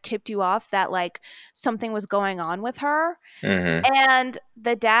that might have tipped you off that like something was going on with her. And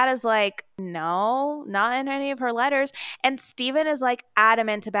the dad is like, no, not in any of her letters. And Steven is like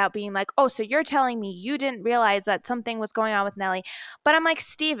adamant about being like, oh, so you're telling me you didn't realize that something was going on with Nellie. But I'm like,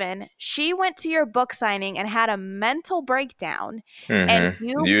 Steven, she went to your book signing and had a mental breakdown, and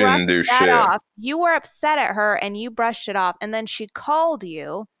you didn't do shit. Off. You were upset at her and you brushed it off, and then she called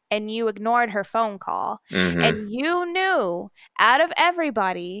you and you ignored her phone call. And you knew, out of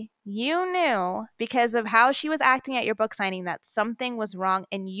everybody, you knew because of how she was acting at your book signing that something was wrong,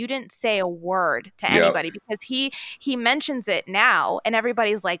 and you didn't say a word to anybody because he mentions it now and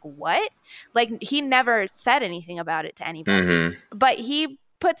everybody's like, what? Like, he never said anything about it to anybody. But he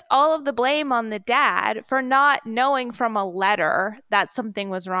puts all of the blame on the dad for not knowing from a letter that something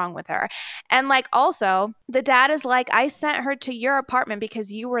was wrong with her. And like, also, the dad is like, I sent her to your apartment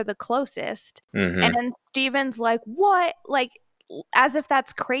because you were the closest. Mm-hmm. And then Steven's like, what? Like, as if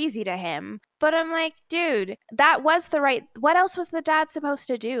that's crazy to him. But I'm like, dude, that was the right. What else was the dad supposed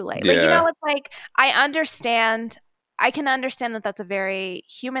to do? Like, you know, it's like, I can understand that that's a very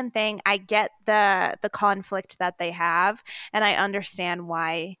human thing. I get the conflict that they have, and I understand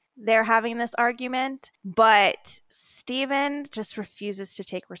why they're having this argument. But Steven just refuses to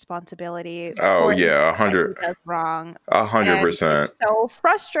take responsibility. Oh for yeah, 100. That's wrong. 100%. So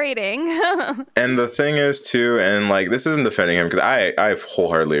frustrating. And the thing is too, and like this isn't defending him because I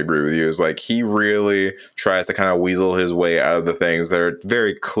wholeheartedly agree with you. Is like he really tries to kind of weasel his way out of the things that are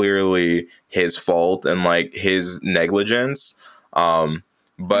very clearly his fault and like his negligence.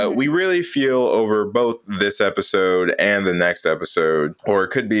 But we really feel over both this episode and the next episode, or it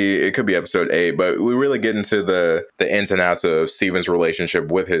could be episode 8, but we really get into the ins and outs of Steven's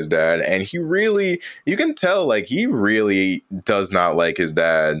relationship with his dad. And you can tell like he really does not like his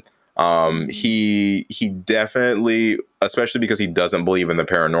dad. He definitely, especially because he doesn't believe in the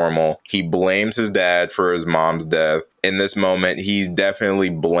paranormal, he blames his dad for his mom's death. In this moment, he's definitely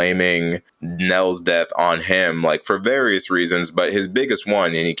blaming Nell's death on him, like for various reasons. But his biggest one,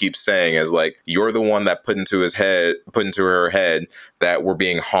 and he keeps saying, is like, you're the one that put into her head that we're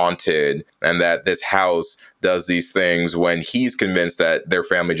being haunted and that this house does these things, when he's convinced that their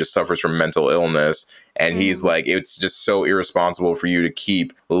family just suffers from mental illness. And he's like, it's just so irresponsible for you to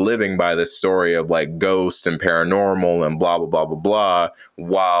keep living by this story of like ghosts and paranormal and blah, blah, blah, blah, blah,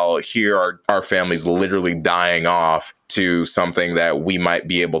 while here our family's literally dying off to something that we might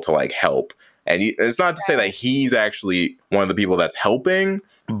be able to like help. And it's not to say that he's actually one of the people that's helping,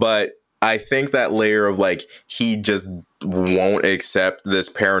 but I think that layer of like, he just won't accept this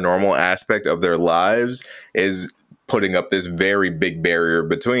paranormal aspect of their lives is putting up this very big barrier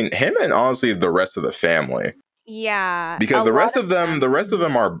between him and honestly the rest of the family. Yeah. Because the rest of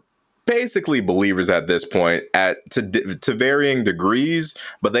them are basically believers at this point to varying degrees,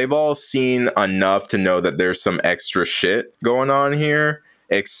 but they've all seen enough to know that there's some extra shit going on here,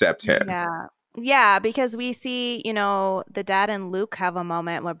 except him. Yeah, because we see, you know, the dad and Luke have a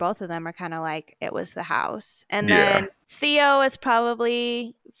moment where both of them are kind of like, it was the house. And then Theo is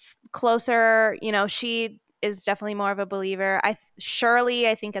probably closer, you know, she is definitely more of a believer. Shirley,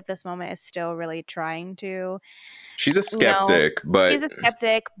 I think at this moment is still really trying to. She's a skeptic,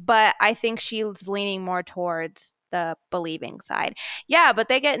 but I think she's leaning more towards the believing side. Yeah, but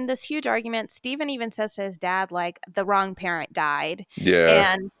they get in this huge argument. Steven even says to his dad, like, the wrong parent died.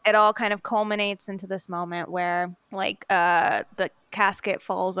 Yeah. And it all kind of culminates into this moment where, like, the casket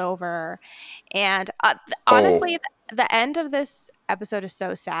falls over. And honestly, the end of this episode is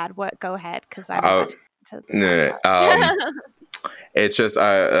so sad. Go ahead, because I'm it's just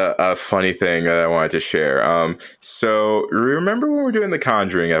a funny thing that I wanted to share. So remember when we were doing the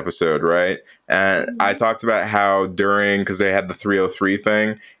Conjuring episode, right? And I talked about how because they had the 303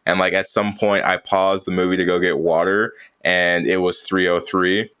 thing, and like at some point I paused the movie to go get water, and it was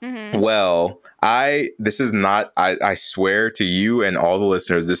 303. Well, I swear to you and all the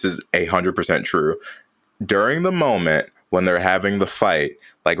listeners, this is 100% true. During the moment when they're having the fight,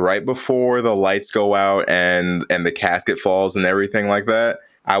 like right before the lights go out and the casket falls and everything like that,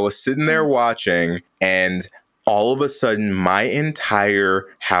 I was sitting there watching, and all of a sudden my entire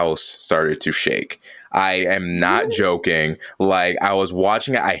house started to shake. I am not joking. Like, I was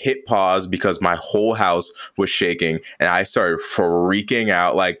watching it, I hit pause because my whole house was shaking, and I started freaking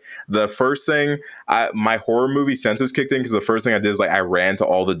out. Like, the first thing, my horror movie senses kicked in, because the first thing I did is like I ran to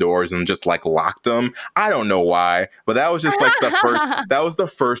all the doors and just like locked them. I don't know why, but that was just like the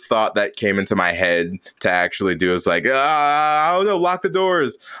first thought that came into my head to actually do. Is like, I don't know, lock the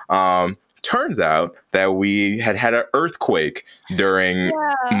doors. Turns out that we had an earthquake during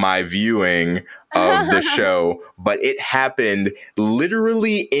my viewing of the show, but it happened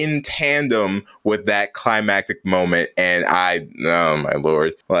literally in tandem with that climactic moment, and oh my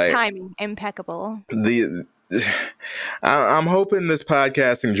lord, like, timing impeccable. I'm hoping this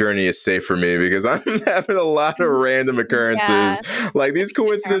podcasting journey is safe for me, because I'm having a lot of random occurrences. Yeah. Like, these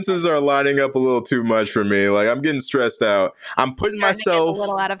coincidences are lining up a little too much for me. Like, I'm getting stressed out. I'm putting myself a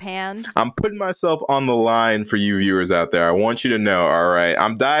little out of hand. I'm putting myself on the line for you viewers out there. I want you to know, all right,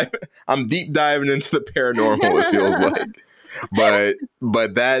 I'm deep diving into the paranormal, it feels like.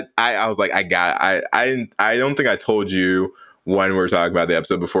 But that I was like, I don't think I told you when we were talking about the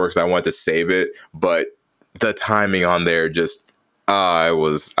episode before, because I wanted to save it, but the timing on there just I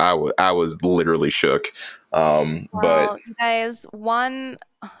was literally shook. But you guys, one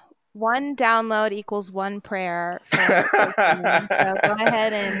one download equals one prayer for Pokemon. So go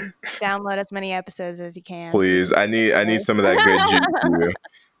ahead and download as many episodes as you can. Please, so I need some of that good juju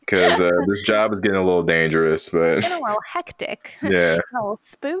because this job is getting a little dangerous, but it's been a little hectic. yeah, a little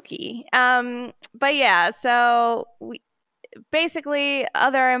spooky. But yeah, so basically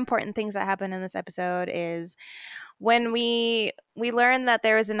other important things that happen in this episode is when we learn that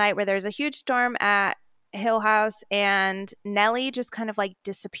there was a night where there was a huge storm at Hill House and Nellie just kind of like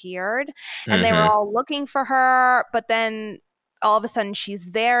disappeared and they were all looking for her, but then all of a sudden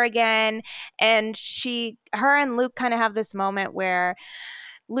she's there again, and her and Luke kind of have this moment where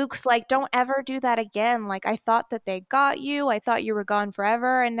Luke's like, don't ever do that again. Like, I thought that they got you. I thought you were gone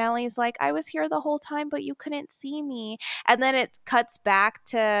forever. And Nellie's like, I was here the whole time, but you couldn't see me. And then it cuts back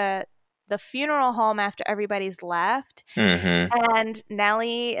to the funeral home after everybody's left. And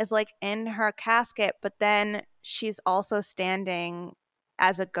Nellie is like in her casket, but then she's also standing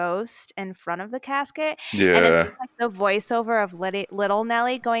as a ghost in front of the casket. yeah. And it's just like the voiceover of little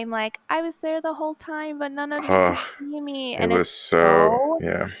Nellie going like, I was there the whole time, but none of you could see me. And It was so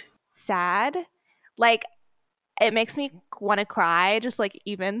sad. Like, it makes me want to cry just like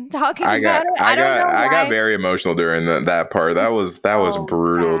even talking about it. I got very emotional during that part. That was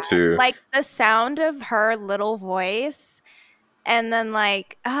brutal sad. too. Like the sound of her little voice, and then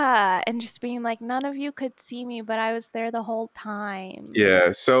like and just being like, none of you could see me, but I was there the whole time.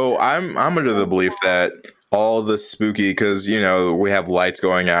 Yeah, so I'm under the belief that all the spooky, because we have lights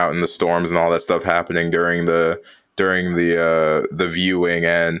going out and the storms and all that stuff happening during the viewing,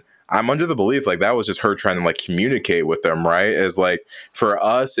 and I'm under the belief like that was just her trying to like communicate with them, right? As like for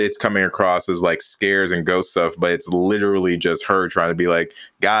us, it's coming across as like scares and ghost stuff, but it's literally just her trying to be like,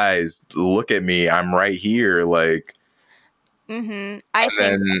 guys, look at me, I'm right here, like. And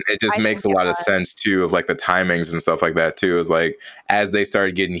then it just makes a lot of sense too of like the timings and stuff like that too. Is like as they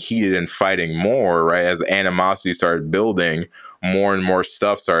started getting heated and fighting more, right? As the animosity started building, more and more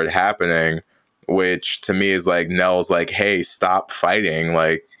stuff started happening, which to me is like Nell's like, hey, stop fighting,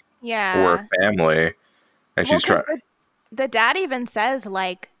 like we're a family. And she's trying. The dad even says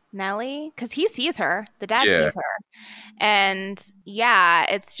like, Nellie, because he sees her. The dad sees her, and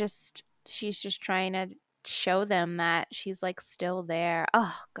it's just she's just trying to show them that she's like still there.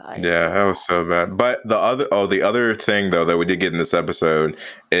 Oh god. Yeah, that was so bad. But the other thing though that we did get in this episode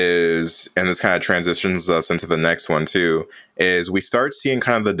is, and this kind of transitions us into the next one too, is we start seeing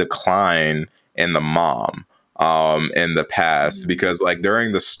kind of the decline in the mom in the past, because like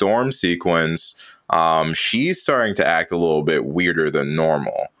during the storm sequence, she's starting to act a little bit weirder than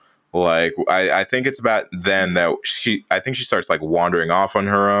normal. Like I think it's about then that she starts like wandering off on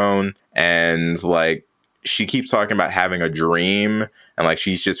her own, and like she keeps talking about having a dream, and like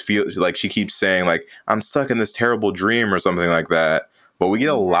she just feels like she keeps saying like, I'm stuck in this terrible dream or something like that. But we get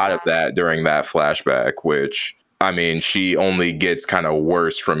a lot of that during that flashback, which I mean, she only gets kind of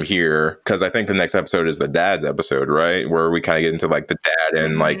worse from here, because I think the next episode is the dad's episode, right? Where we kind of get into like the dad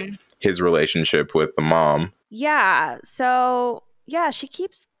and like his relationship with the mom. Yeah. So yeah, she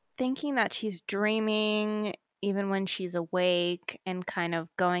keeps thinking that she's dreaming even when she's awake, and kind of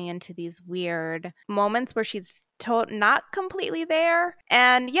going into these weird moments where she's not completely there.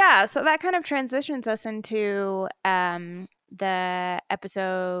 And yeah, so that kind of transitions us into the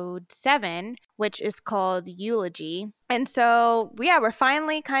episode 7, which is called Eulogy. And so we're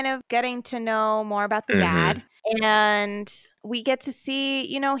finally kind of getting to know more about the dad. And we get to see,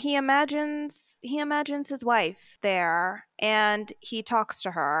 he imagines his wife there, and he talks to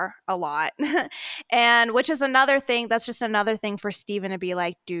her a lot. And which is another thing, that's just another thing for Steven to be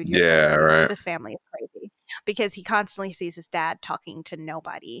like, dude, you're crazy. Right. This family is crazy, because he constantly sees his dad talking to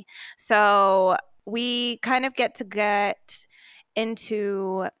nobody. So we kind of get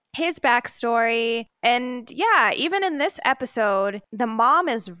into his backstory. And yeah, even in this episode, the mom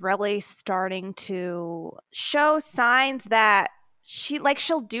is really starting to show signs that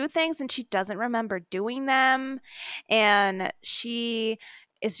she'll do things and she doesn't remember doing them. And she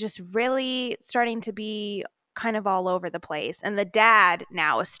is just really starting to be kind of all over the place. And the dad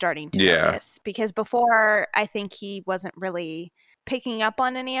now is starting to notice, because before I think he wasn't really picking up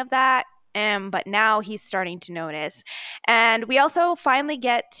on any of that. But now he's starting to notice. And we also finally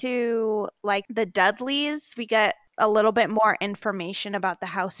get to like the Dudleys. We get a little bit more information about the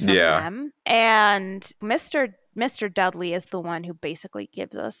house from them. And Mr. Dudley is the one who basically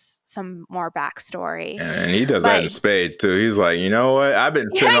gives us some more backstory. And he does that in spades too. He's like, you know what? I've been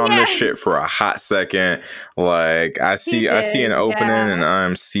sitting on this shit for a hot second. Like I see an opening and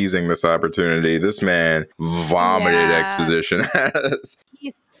I'm seizing this opportunity. This man vomited exposition.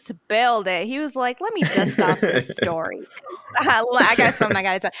 He's spilled it. He was like, let me dust off this story. I got something I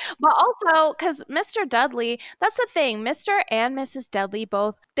got to tell. But also, because Mr. Dudley, that's the thing. Mr. and Mrs. Dudley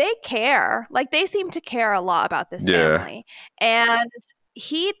both, they care. Like, they seem to care a lot about this family. And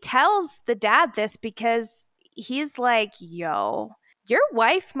he tells the dad this because he's like, yo, your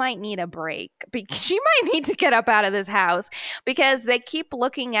wife might need a break. She might need to get up out of this house, because they keep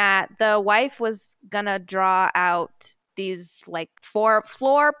looking at, the wife was gonna draw out these like floor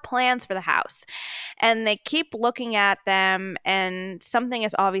plans for the house, and they keep looking at them, and something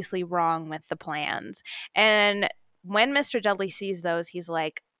is obviously wrong with the plans. And when Mr. Dudley sees those, he's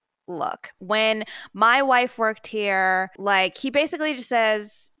like, look, when my wife worked here, like, he basically just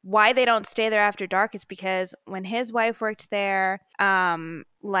says why they don't stay there after dark is because when his wife worked there,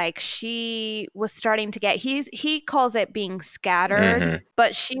 like, she was starting to get, he calls it being scattered,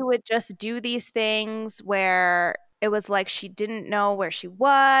 but she would just do these things where it was like she didn't know where she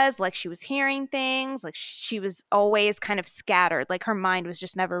was, like she was hearing things, like she was always kind of scattered, like her mind was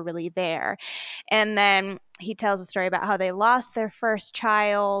just never really there. And then he tells a story about how they lost their first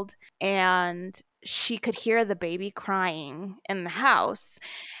child, and she could hear the baby crying in the house.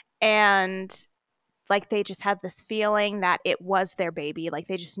 And like, they just had this feeling that it was their baby. Like,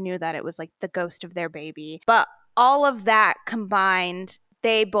 they just knew that it was like the ghost of their baby. But all of that combined,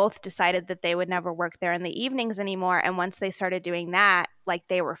 they both decided that they would never work there in the evenings anymore. And once they started doing that, like,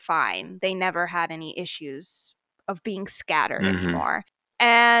 they were fine. They never had any issues of being scattered anymore.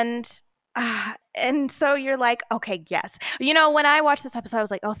 And so you're like, okay, yes. You know, when I watched this episode, I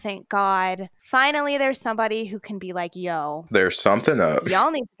was like, oh, thank God. Finally, there's somebody who can be like, yo, there's something up. Y'all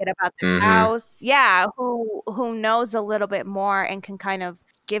need to get about this house. Yeah, who knows a little bit more and can kind of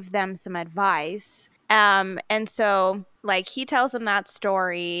give them some advice. And so, like, he tells them that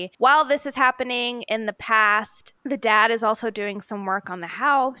story. While this is happening in the past, the dad is also doing some work on the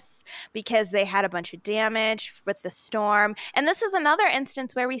house because they had a bunch of damage with the storm. And this is another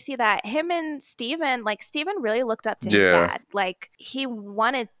instance where we see that him and Steven, like, Steven really looked up to his dad. Like, he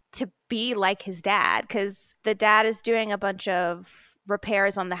wanted to be like his dad, because the dad is doing a bunch of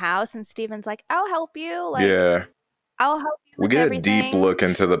repairs on the house, and Steven's like, I'll help you. Like, I'll help you. We get everything. A deep look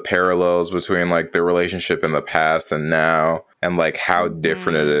into the parallels between like the relationship in the past and now, and like how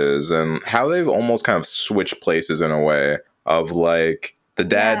different it is, and how they've almost kind of switched places in a way of like the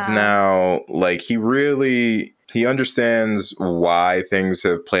dad's now like he understands why things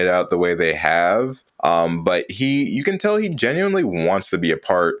have played out the way they have. But you can tell he genuinely wants to be a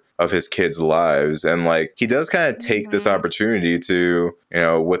part of his kids' lives. And like, he does kind of take this opportunity to, you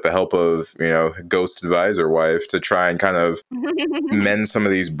know, with the help of, you know, ghost advisor wife, to try and kind of mend some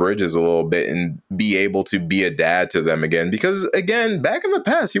of these bridges a little bit and be able to be a dad to them again. Because again, back in the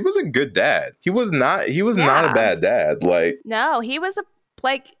past, he was a good dad. He was not a bad dad. Like, no, he was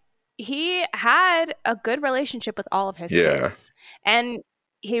he had a good relationship with all of his kids, and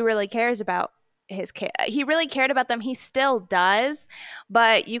he really cares about his kid. He really cared about them. He still does,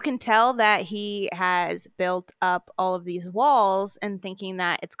 but you can tell that he has built up all of these walls and thinking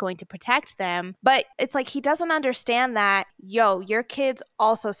that it's going to protect them. But it's like, he doesn't understand that, yo, your kids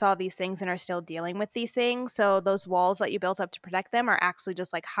also saw these things and are still dealing with these things. So those walls that you built up to protect them are actually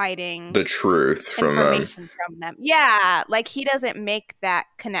just like hiding the truth from them. Yeah, like, he doesn't make that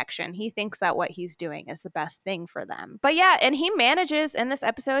connection. He thinks that what he's doing is the best thing for them. But yeah, and he manages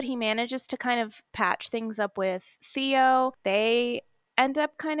to kind of patch things up with Theo. They end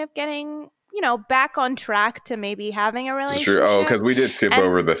up kind of getting, you know, back on track to maybe having a relationship. True. Oh, because we did skip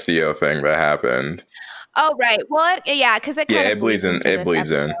over the Theo thing that happened. Oh, right. Well, because it kind of bleeds in. It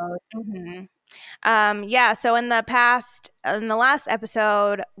bleeds in. So in the last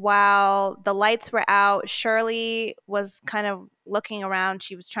episode, while the lights were out, Shirley was kind of looking around.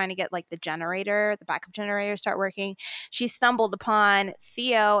 She was trying to get like the backup generator start working. She stumbled upon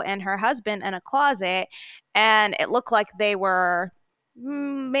Theo and her husband in a closet, and it looked like they were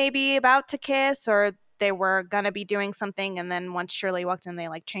maybe about to kiss, or they were gonna be doing something. And then once Shirley walked in, they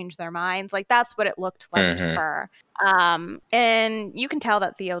like changed their minds. Like, that's what it looked like to her. And you can tell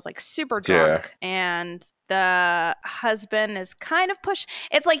that Theo's like super drunk, and the husband is kind of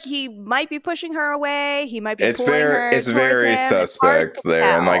it's like he might be pushing her away. He might be it's very suspect there.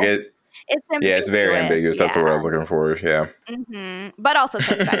 And like it's ambiguous. It's very ambiguous. That's the word I was looking for. Yeah. But also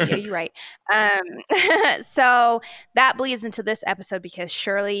suspect. Yeah, you're right. So that bleeds into this episode because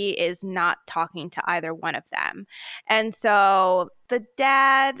Shirley is not talking to either one of them. And so the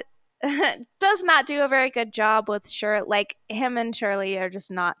dad does not do a very good job with Shirley. Like, him and Shirley are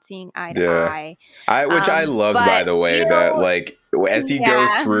just not seeing eye to eye. Which I loved, by the way, that like as he goes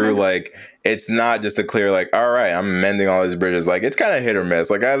through, like, it's not just a clear, like, all right, I'm mending all these bridges. Like, it's kind of hit or miss.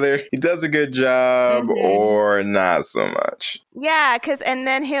 Like, either he does a good job or not so much. Yeah, and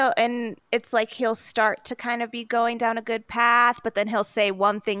then it's like he'll start to kind of be going down a good path, but then he'll say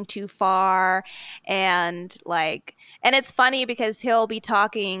one thing too far, and it's funny because he'll be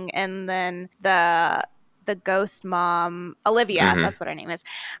talking, and then the ghost mom, Olivia, that's what her name is,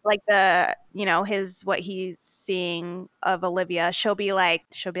 like what he's seeing of Olivia, she'll be like,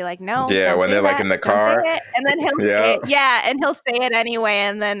 no, yeah, when they're like in the car, and then he'll say it, and he'll say it anyway,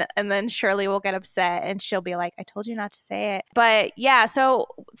 and then Shirley will get upset, and she'll be like, I told you not to say it. But yeah, so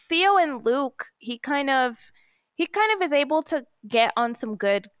Theo and Luke, he kind of is able to get on some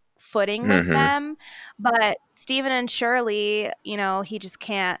good footing with them, but Stephen and Shirley, he just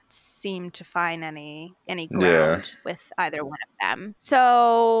can't seem to find any ground with either one of them.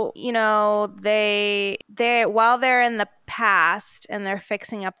 So they while they're in the past and they're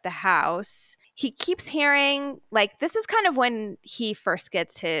fixing up the house, he keeps hearing, like, this is kind of when he first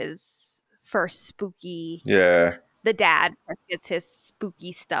gets his first spooky the dad gets his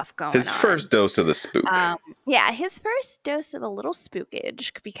spooky stuff going on. His first dose of the spook. His first dose of a little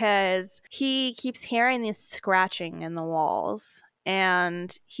spookage, because he keeps hearing this scratching in the walls,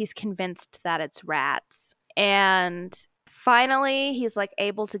 and he's convinced that it's rats. And finally, he's like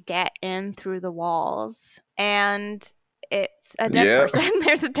able to get in through the walls, and it's a dead person.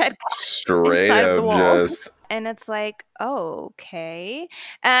 There's a dead guy straight inside up of the walls. Just... And it's like, oh, okay.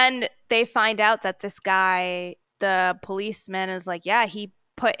 And they find out that this guy, the policeman, is like, yeah, he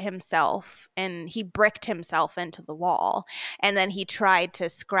put himself and he bricked himself into the wall, and then he tried to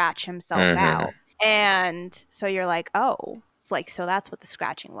scratch himself out. And so you're like, oh, it's like, so that's what the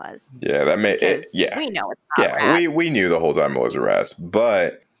scratching was. Yeah, that made it. Yeah, we know it's not rats. we knew the whole time it was rats,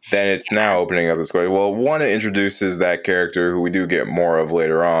 but then it's now opening up the story. Well, one, it introduces that character who we do get more of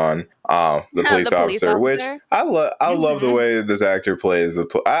later on, the police officer, which I love the way this actor plays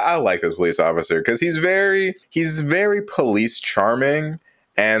I like this police officer, because he's very police charming,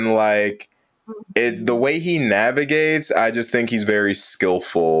 and like the way he navigates, I just think he's very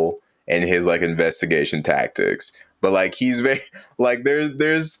skillful in his like investigation tactics. But like he's very like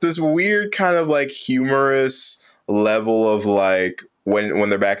there's this weird kind of like humorous level of like when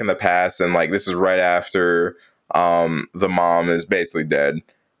they're back in the past, and like this is right after the mom is basically dead,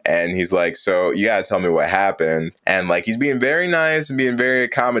 and he's like, so you gotta tell me what happened. And like he's being very nice and being very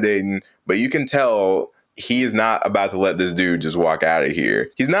accommodating, but you can tell he is not about to let this dude just walk out of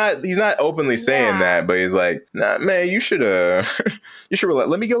here. He's not openly saying that, but he's like, nah, man, you should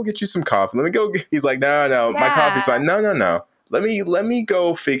let me go get you some coffee. Let me go he's like, no, my coffee's fine. No. Let me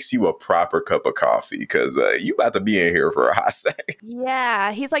go fix you a proper cup of coffee, because you about to be in here for a hot sec.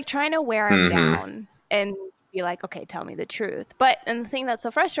 Yeah, he's like trying to wear him down and be like, okay, tell me the truth. And the thing that's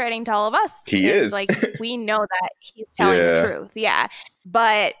so frustrating to all of us is like, we know that he's telling the truth. Yeah,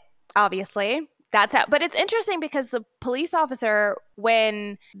 but obviously that's how. But it's interesting because the police officer,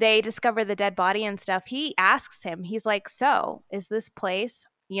 when they discover the dead body and stuff, he asks him, he's like, so is this place,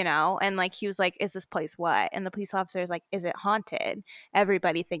 and like he was like, is this place what? And the police officer is like, is it haunted?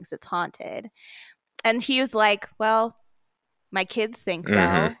 Everybody thinks it's haunted. And he was like, well, my kids think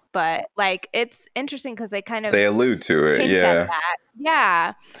so. But like it's interesting because they allude to it.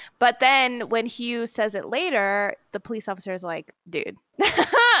 Yeah. But then when Hugh says it later, the police officer is like, dude.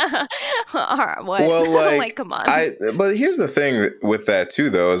 What? Well, like, come on. But here's the thing with that too,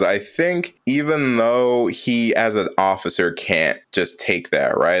 though, is I think even though he as an officer can't just take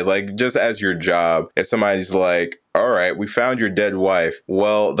that, right? Like just as your job, if somebody's like, all right, we found your dead wife.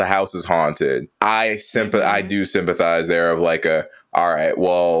 Well, the house is haunted. I do sympathize there of like all right,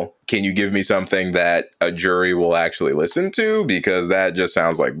 well, can you give me something that a jury will actually listen to? Because that just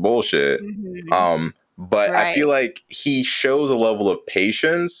sounds like bullshit. But I feel like he shows a level of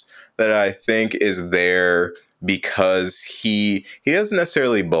patience that I think is there because he doesn't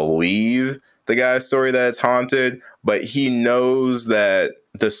necessarily believe the guy's story that it's haunted, but he knows that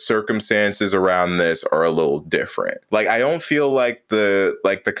the circumstances around this are a little different. Like, I don't feel like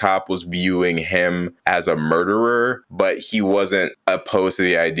the cop was viewing him as a murderer, but he wasn't opposed to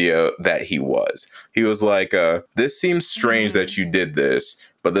the idea that he was. He was like, this seems strange that you did this,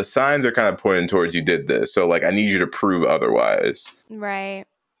 but the signs are kind of pointing towards you did this. So like, I need you to prove otherwise. Right.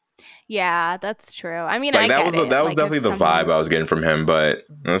 Yeah, that's true. I mean, like, that was definitely the vibe I was getting from him. But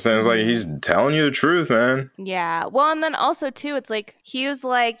it sounds like he's telling you the truth, man. Yeah. Well, and then also too, it's like he was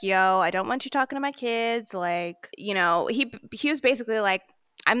like, "Yo, I don't want you talking to my kids." Like, he was basically like,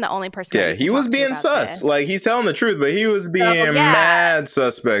 I'm the only person. Yeah, he was being sus. Like, he's telling the truth, but he was being mad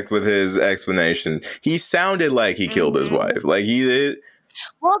suspect with his explanation. He sounded like he killed his wife. Like, he did.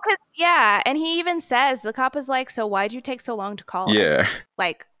 Well, because, and he even says, the cop is like, so why'd you take so long to call us?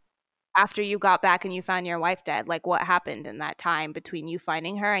 Like, after you got back and you found your wife dead, like, what happened in that time between you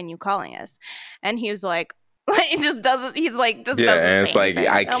finding her and you calling us? And he was like, he just doesn't, he's like, just doesn't and it's like,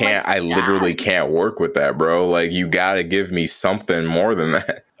 anything. I can't, I literally can't work with that, bro. Like, you gotta give me something more than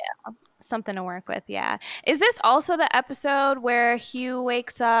that. Yeah, something to work with, Is this also the episode where Hugh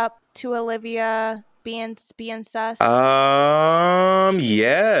wakes up to Olivia being sus?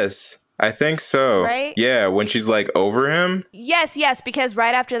 Yes. I think so. Right? Yeah, when she's like over him. Yes, because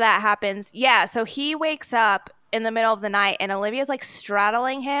right after that happens, so he wakes up in the middle of the night and Olivia's like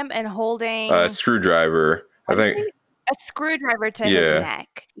straddling him and holding a screwdriver. I think a screwdriver to his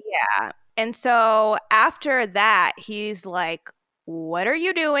neck. Yeah. And so after that, he's like, what are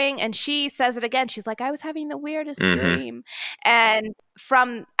you doing? And she says it again. She's like, I was having the weirdest dream. And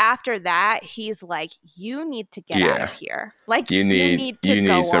from after that, he's like, you need to get out of here. Like, you need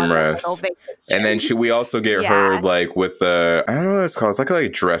some rest. And then we also get her like with the, I don't know what it's called. It's like a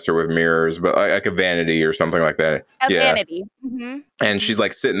dresser with mirrors, but like a vanity or something like that. Vanity. And she's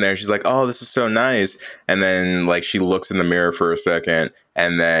like sitting there. She's like, oh, this is so nice. And then like she looks in the mirror for a second,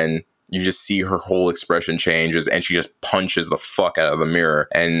 and then you just see her whole expression changes, and she just punches the fuck out of the mirror.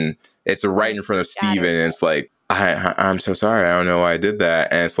 And it's right in front of Steven, and it's like, I'm so sorry. I don't know why I did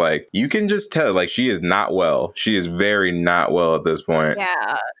that. And it's like, you can just tell, like, she is not well. She is very not well at this point.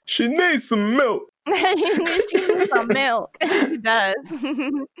 Yeah. She needs some milk. She needs some milk. She does.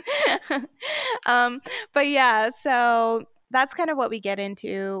 But so that's kind of what we get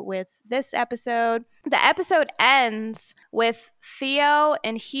into with this episode. The episode ends with Theo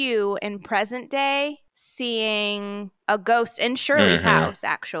and Hugh in present day seeing a ghost in Shirley's house,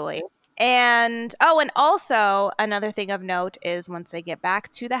 actually. And also another thing of note is once they get back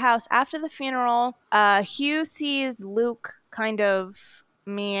to the house after the funeral, Hugh sees Luke kind of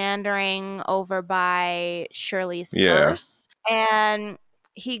meandering over by Shirley's purse. And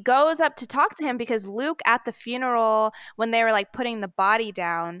he goes up to talk to him because Luke at the funeral, when they were like putting the body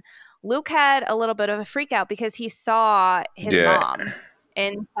down, Luke had a little bit of a freak out because he saw his mom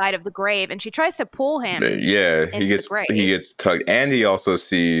inside of the grave, and she tries to pull him. He gets tugged, and he also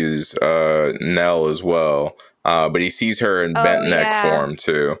sees Nell as well. But he sees her in bent neck form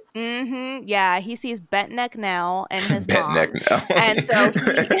too. Yeah, he sees bent neck Nell and his mom. Bent neck Nell. And so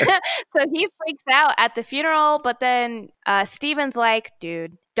he freaks out at the funeral, but then Steven's like,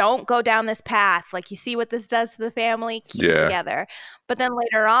 dude, don't go down this path. Like, you see what this does to the family? Keep it together. But then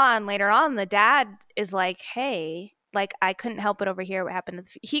later on, the dad is like, hey, like, I couldn't help but overhear what happened.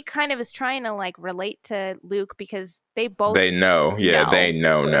 He kind of is trying to like relate to Luke because they both know. They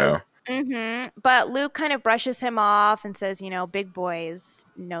know. But Luke kind of brushes him off and says, big boys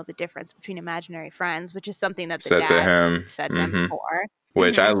know the difference between imaginary friends, which is something that the dad said to him before.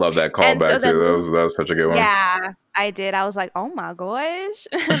 Which I love that callback too. That was such a good one. Yeah, I did. I was like, oh my gosh,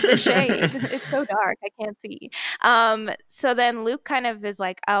 the shade. It's so dark. I can't see. So then Luke kind of is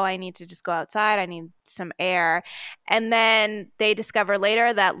like, oh, I need to just go outside. I need some air. And then they discover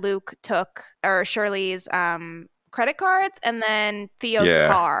later that Luke took Shirley's credit cards and then Theo's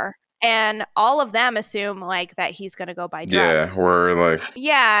car. And all of them assume like that he's going to go buy drugs.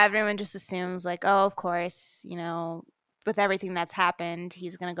 Everyone just assumes like, oh, of course, with everything that's happened,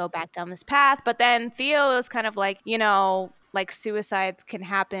 he's going to go back down this path. But then Theo is kind of like, like suicides can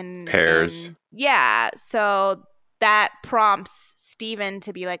happen. Pairs. So that prompts Steven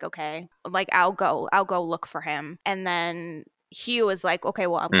to be like, okay, like I'll go look for him. And then Hugh is like, okay,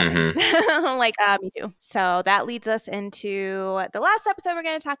 well, I'm coming. Like, me too. So that leads us into the last episode we're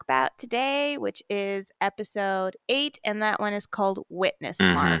going to talk about today, which is episode 8. And that one is called Witness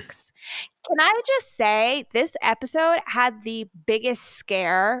Marks. Can I just say this episode had the biggest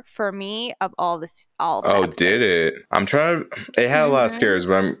scare for me of all the episodes. Did it? It had a lot of scares,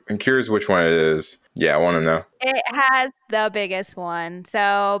 but I'm curious which one it is. Yeah, I want to know. It has the biggest one.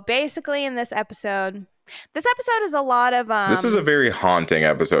 So basically in this episode is a lot of this is a very haunting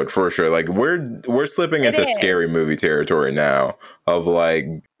episode for sure. Like we're slipping into scary movie territory now of like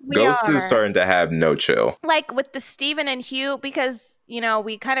Ghost is starting to have no chill. Like with the Steven and Hugh, because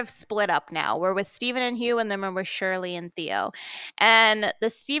we kind of split up now. We're with Steven and Hugh, and then we're with Shirley and Theo. And the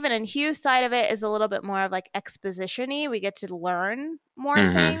Steven and Hugh side of it is a little bit more of like exposition-y. We get to learn more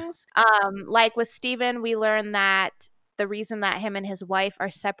things. Like with Steven, we learn that the reason that him and his wife are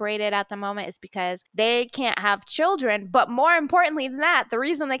separated at the moment is because they can't have children. But more importantly than that, the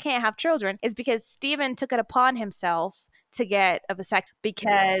reason they can't have children is because Steven took it upon himself to get a vasectomy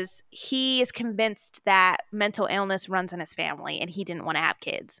because he is convinced that mental illness runs in his family and he didn't want to have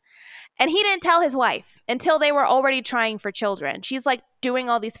kids. And he didn't tell his wife until they were already trying for children. She's like doing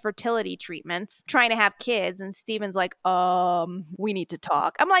all these fertility treatments, trying to have kids. And Steven's like, we need to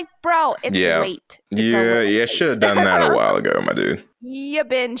talk. I'm like, bro, it's late. You should have done that a while ago, my dude. You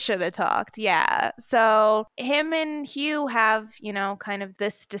should have talked. Yeah. So him and Hugh have, kind of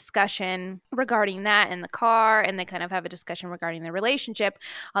this discussion regarding that in the car. And they kind of have a discussion regarding the relationship.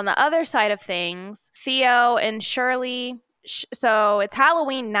 On the other side of things, Theo and Shirley... So it's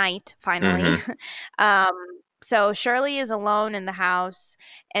Halloween night, finally. So Shirley is alone in the house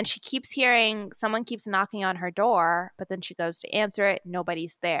and she keeps hearing someone keeps knocking on her door, but then she goes to answer it.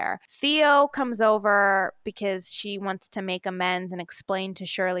 Nobody's there. Theo comes over because she wants to make amends and explain to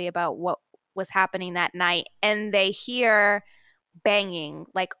Shirley about what was happening that night. And they hear banging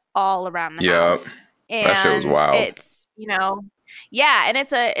like all around the house. And that shit was wild. It's, yeah, and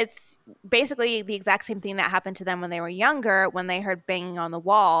it's basically the exact same thing that happened to them when they were younger, when they heard banging on the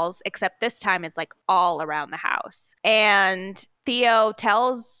walls, except this time it's like all around the house. And Theo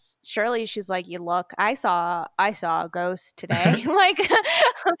tells Shirley, she's like, "You look, I saw a ghost today.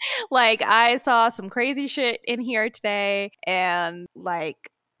 like I saw some crazy shit in here today, and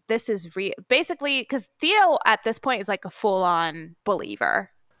like this is real." Basically, because Theo at this point is like a full-on believer.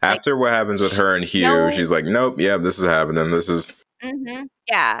 After what happens with her and Hugh, she's like, nope, yeah, this is happening. This is...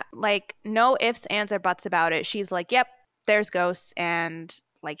 Yeah, like no ifs, ands, or buts about it. She's like, yep, there's ghosts and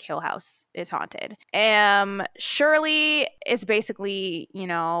like Hill House is haunted. Shirley is basically,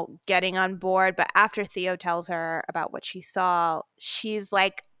 getting on board. But after Theo tells her about what she saw, she's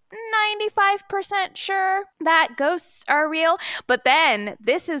like 95% sure that ghosts are real. But then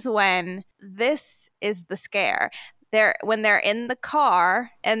this is the scare. When they're in the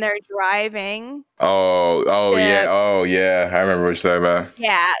car and they're driving. Yeah. I remember what you're talking about.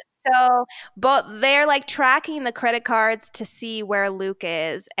 Yeah. So, but they're like tracking the credit cards to see where Luke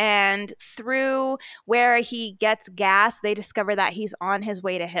is. And through where he gets gas, they discover that he's on his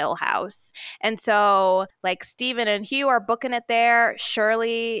way to Hill House. And so like Steven and Hugh are booking it there.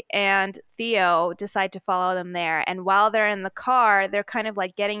 Shirley and Theo decide to follow them there. And while they're in the car, they're kind of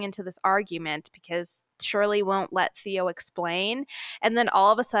like getting into this argument because Shirley won't let Theo explain. And then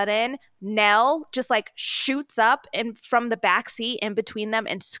all of a sudden, Nell just like shoots up from the back seat in between them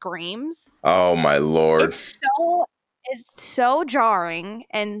and screams. Oh my Lord. It's so jarring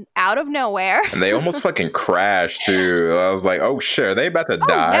and out of nowhere. And they almost fucking crashed too. I was like, oh shit, are they about to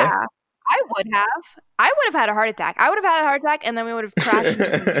die? Yeah. I would have had a heart attack. And then we would have crashed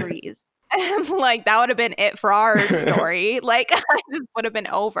into some trees. Like that would have been it for our story. Like I just would have been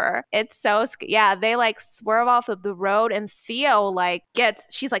over. It's so they like swerve off of the road and Theo like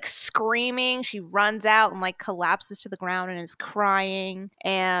she's like screaming. She runs out and like collapses to the ground and is crying.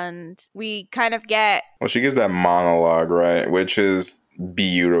 And we kind of she gives that monologue, right? Which is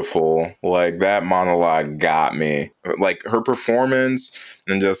beautiful. Like that monologue got me. Like her performance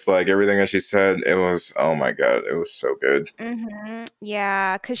and just like everything that she said, it was, oh my God, it was so good.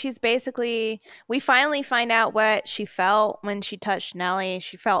 Yeah, because she's basically, we finally find out what she felt when she touched Nellie.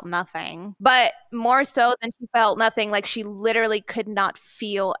 She felt nothing, but more so than she felt nothing, like she literally could not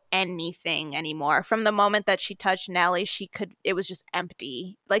feel anything anymore. From the moment that she touched Nellie, it was just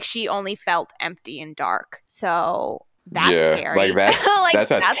empty. Like she only felt empty and dark. So that's scary. Like that's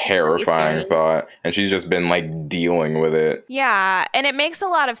a terrifying thought. And she's just been like dealing with it. Yeah. And it makes a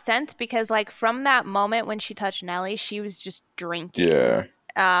lot of sense because like from that moment when she touched Nellie, she was just drinking. Yeah.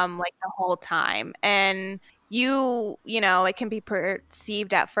 Like the whole time. And you know, it can be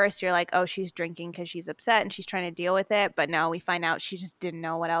perceived at first. You're like, oh, she's drinking because she's upset and she's trying to deal with it. But no, we find out she just didn't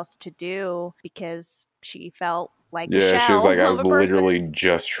know what else to do because she felt like she was like, I was literally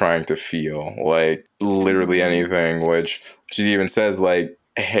just trying to feel like literally anything, which she even says like,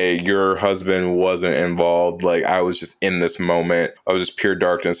 hey, your husband wasn't involved. Like I was just in this moment. I was just pure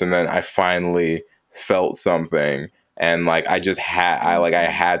darkness. And then I finally felt something. And like, I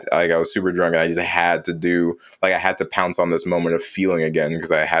was super drunk and I just had to I had to pounce on this moment of feeling again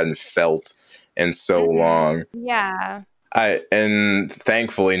because I hadn't felt in so long. Yeah. And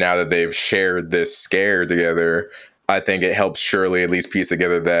thankfully now that they've shared this scare together, I think it helps Shirley at least piece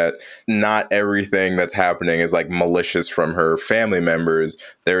together that not everything that's happening is like malicious from her family members.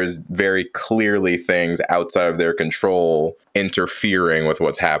 There's very clearly things outside of their control interfering with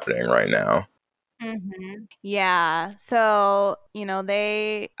what's happening right now. Yeah. So,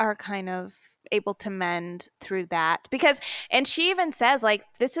 they are kind of able to mend through that and she even says like,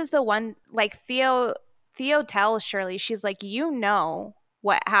 this is the one, like Theo tells Shirley, she's like,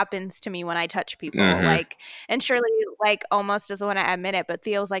 what happens to me when I touch people. Mhm. Like, and Shirley like almost doesn't want to admit it, but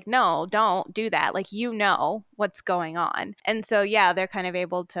Theo's like, no, don't do that. Like, you know what's going on. And so, yeah, they're kind of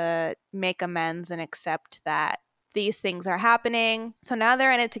able to make amends and accept that these things are happening. So now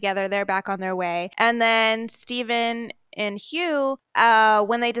they're in it together. They're back on their way. And then Steven and Hugh,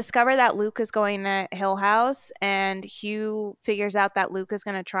 when they discover that Luke is going to Hill House, and Hugh figures out that Luke is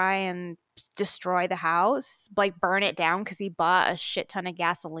going to try and destroy the house, like burn it down because he bought a shit ton of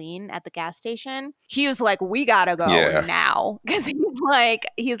gasoline at the gas station. Hugh's like, we gotta go now, because he's like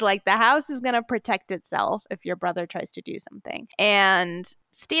the house is gonna protect itself if your brother tries to do something. And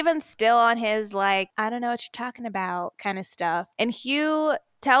Steven's still on his like, I don't know what you're talking about kind of stuff. And Hugh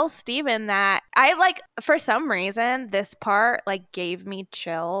tells Steven that for some reason, this part like gave me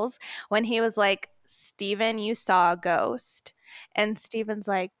chills when he was like, Steven, you saw a ghost. And Steven's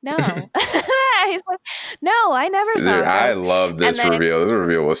like, no. He's like, no, I never saw a ghost. I love this reveal. This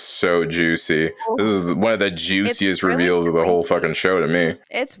reveal was so juicy. This is one of the juiciest reveals of the whole fucking show to me.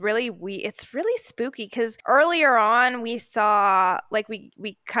 It's really it's really spooky because earlier on we saw like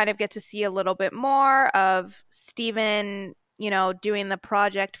we kind of get to see a little bit more of Steven, you know, doing the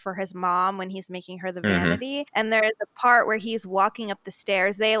project for his mom when he's making her the vanity. And there is a part where he's walking up the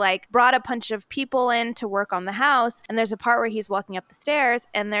stairs. They like brought a bunch of people in to work on the house. And there's a part where he's walking up the stairs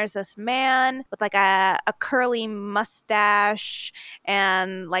and there's this man with like a curly mustache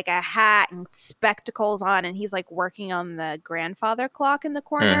and like a hat and spectacles on. And he's like working on the grandfather clock in the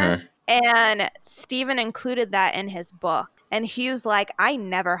corner. And Steven included that in his book. And Hugh's like, I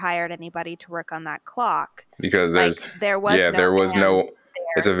never hired anybody to work on that clock. Because there was no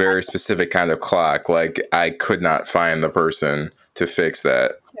it's a very specific kind of clock. Like, I could not find the person to fix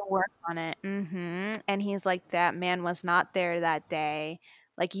that. To work on it. And he's like, that man was not there that day.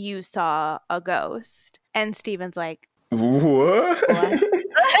 Like, you saw a ghost. And Steven's like, what?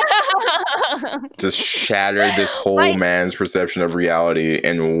 Just shattered this whole man's perception of reality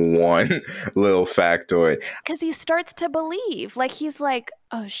in one little factoid. Because he starts to believe. Like, he's like,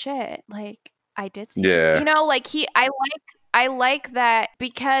 oh shit, like I did see it. You know, like I like that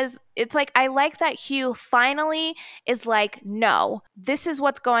because it's like I like that Hugh finally is like, no, this is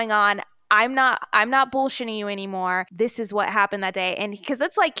what's going on. I'm not bullshitting you anymore. This is what happened that day. And because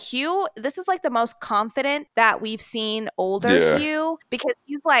it's like Hugh, this is like the most confident that we've seen older Hugh, because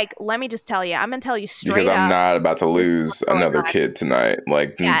he's like, let me just tell you, I'm going to tell you straight up. Because I'm not about to lose another kid tonight.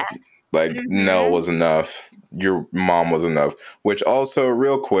 Like, Nell was enough. Your mom was enough. Which also,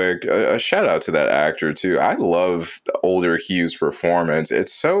 real quick, a shout out to that actor too. I love older Hugh's performance.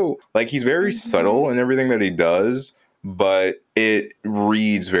 It's so, like, he's very subtle in everything that he does, but it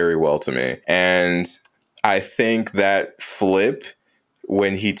reads very well to me. And I think that flip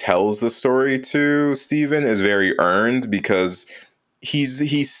when he tells the story to Steven is very earned, because he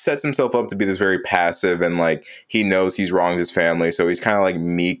sets himself up to be this very passive, and like he knows he's wronged his family, so he's kind of like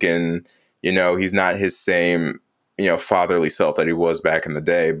meek, and you know, he's not his same, you know, fatherly self that he was back in the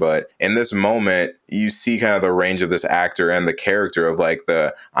day. But in this moment, you see kind of the range of this actor and the character of like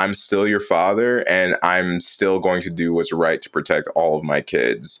I'm still your father and I'm still going to do what's right to protect all of my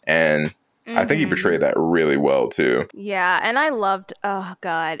kids. And I think he portrayed that really well too. Yeah. And I love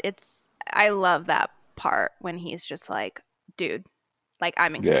that part when he's just like, dude, like,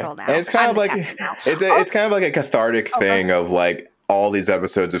 I'm in control now. And it's kind of like it's kind of like a cathartic thing of like all these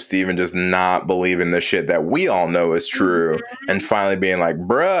episodes of Steven just not believing the shit that we all know is true, and finally being like,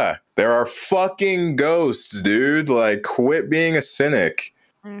 bruh, there are fucking ghosts, dude. Like, quit being a cynic.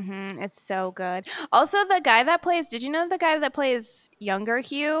 It's so good. Also, did you know the guy that plays younger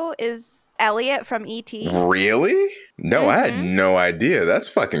Hugh is Elliot from E.T.? Really? No, I had no idea. That's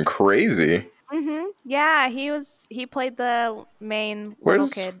fucking crazy. Yeah, he played the main little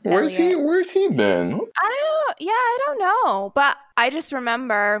kid. Where's he been? I don't know. But I just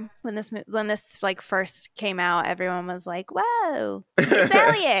remember when this like first came out, everyone was like, "Whoa, it's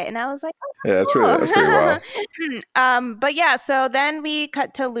Elliot," and I was like, "Oh, yeah, that's pretty wild." But yeah, so then we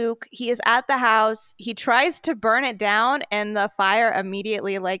cut to Luke. He is at the house. He tries to burn it down, and the fire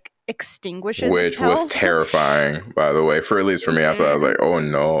immediately like extinguishes Which itself. Was terrifying, by the way, at least for me. I was like, oh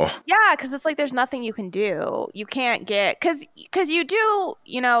no. Yeah, because it's like there's nothing you can do. You can't get, because you do,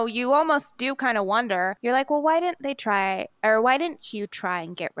 you know, you almost do kind of wonder. You're like, well, why didn't Hugh try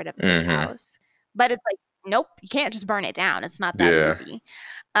and get rid of this house? But it's like, nope, you can't just burn it down. It's not that easy.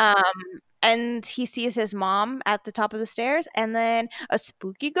 And he sees his mom at the top of the stairs, and then a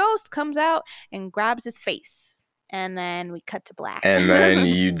spooky ghost comes out and grabs his face. and then we cut to black. And then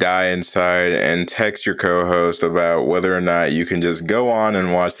you die inside and text your co-host about whether or not you can just go on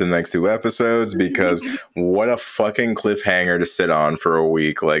and watch the next 2 episodes, because what a fucking cliffhanger to sit on for a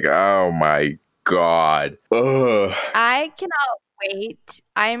week. Like, oh my God. Ugh. I cannot wait.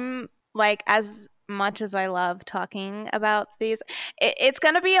 I'm like, as much as I love talking about these, it's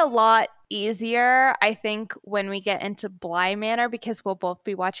going to be a lot easier, I think, when we get into Bly Manor, because we'll both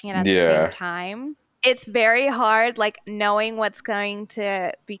be watching it at the same time. It's very hard, like, knowing what's going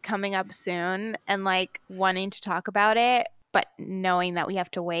to be coming up soon and, like, wanting to talk about it, but knowing that we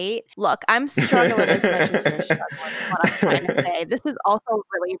have to wait. Look, I'm struggling as much as you're struggling, is what I'm trying to say. This is also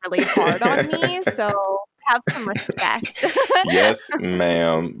really, really hard on me, so have some respect. Yes,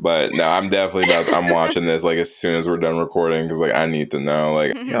 ma'am. But no, I'm definitely I'm watching this like as soon as we're done recording, because like I need to know,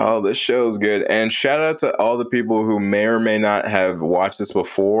 like, y'all, this show's good. And shout out to all the people who may or may not have watched this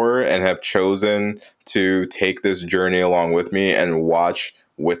before and have chosen to take this journey along with me and watch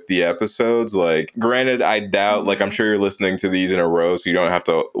with the episodes. Like, granted, I doubt, like, I'm sure you're listening to these in a row, so you don't have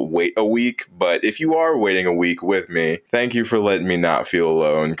to wait a week. But if you are waiting a week with me, thank you for letting me not feel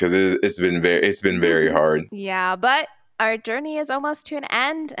alone, because it's been very hard. Yeah, but our journey is almost to an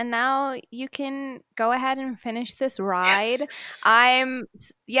end, and now you can go ahead and finish this ride. Yes. I'm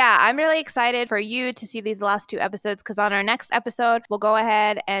really excited for you to see these last 2 episodes, because on our next episode, we'll go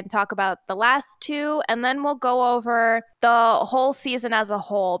ahead and talk about the last 2, and then we'll go over the whole season as a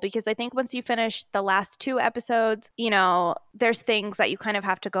whole, because I think once you finish the last 2 episodes, you know, there's things that you kind of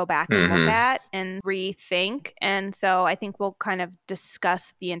have to go back and look at and rethink. And so I think we'll kind of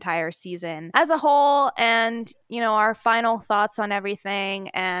discuss the entire season as a whole and, you know, our final thoughts on everything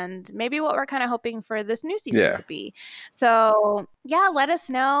and maybe what we're kind of hoping for this new season to be. So yeah, let us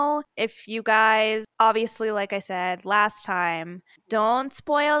know if you guys, obviously, like I said last time, don't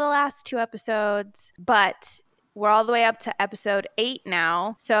spoil the last 2 episodes, but we're all the way up to episode 8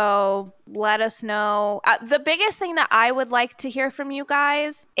 now. So let us know. The biggest thing that I would like to hear from you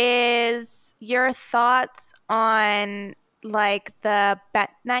guys is your thoughts on, like, the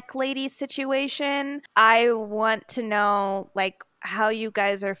Betneck lady situation. I want to know, like, how you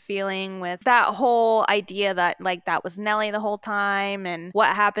guys are feeling with that whole idea that, like, that was Nellie the whole time and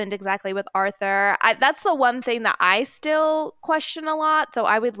what happened exactly with Arthur. That's the one thing that I still question a lot. So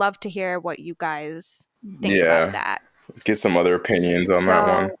I would love to hear what you guys think about that. Let's get some other opinions on that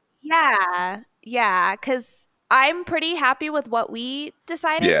one. Yeah, because I'm pretty happy with what we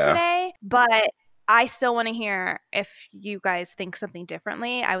decided today, but I still want to hear if you guys think something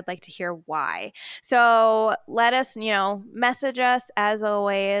differently. I would like to hear why. So let us, you know, message us as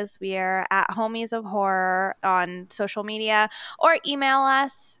always. We are at Homies of Horror on social media, or email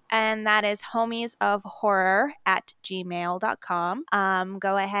us, and that is homiesofhorror@gmail.com.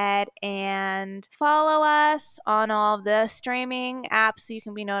 Go ahead and follow us on all of the streaming apps so you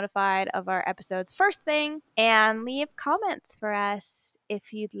can be notified of our episodes first thing, and leave comments for us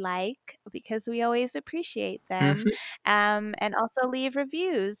if you'd like, because we always appreciate them. And also leave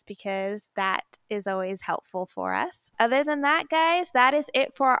reviews, because that is always helpful for us. Other than that, guys, that is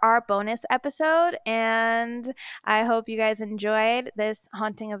it for our bonus episode, and I hope you guys enjoyed this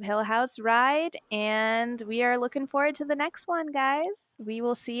Haunting of Hill House ride, and we are looking forward to the next one, guys. We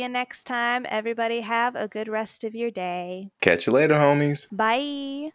will see you next time. Everybody have a good rest of your day. Catch you later, homies. Bye.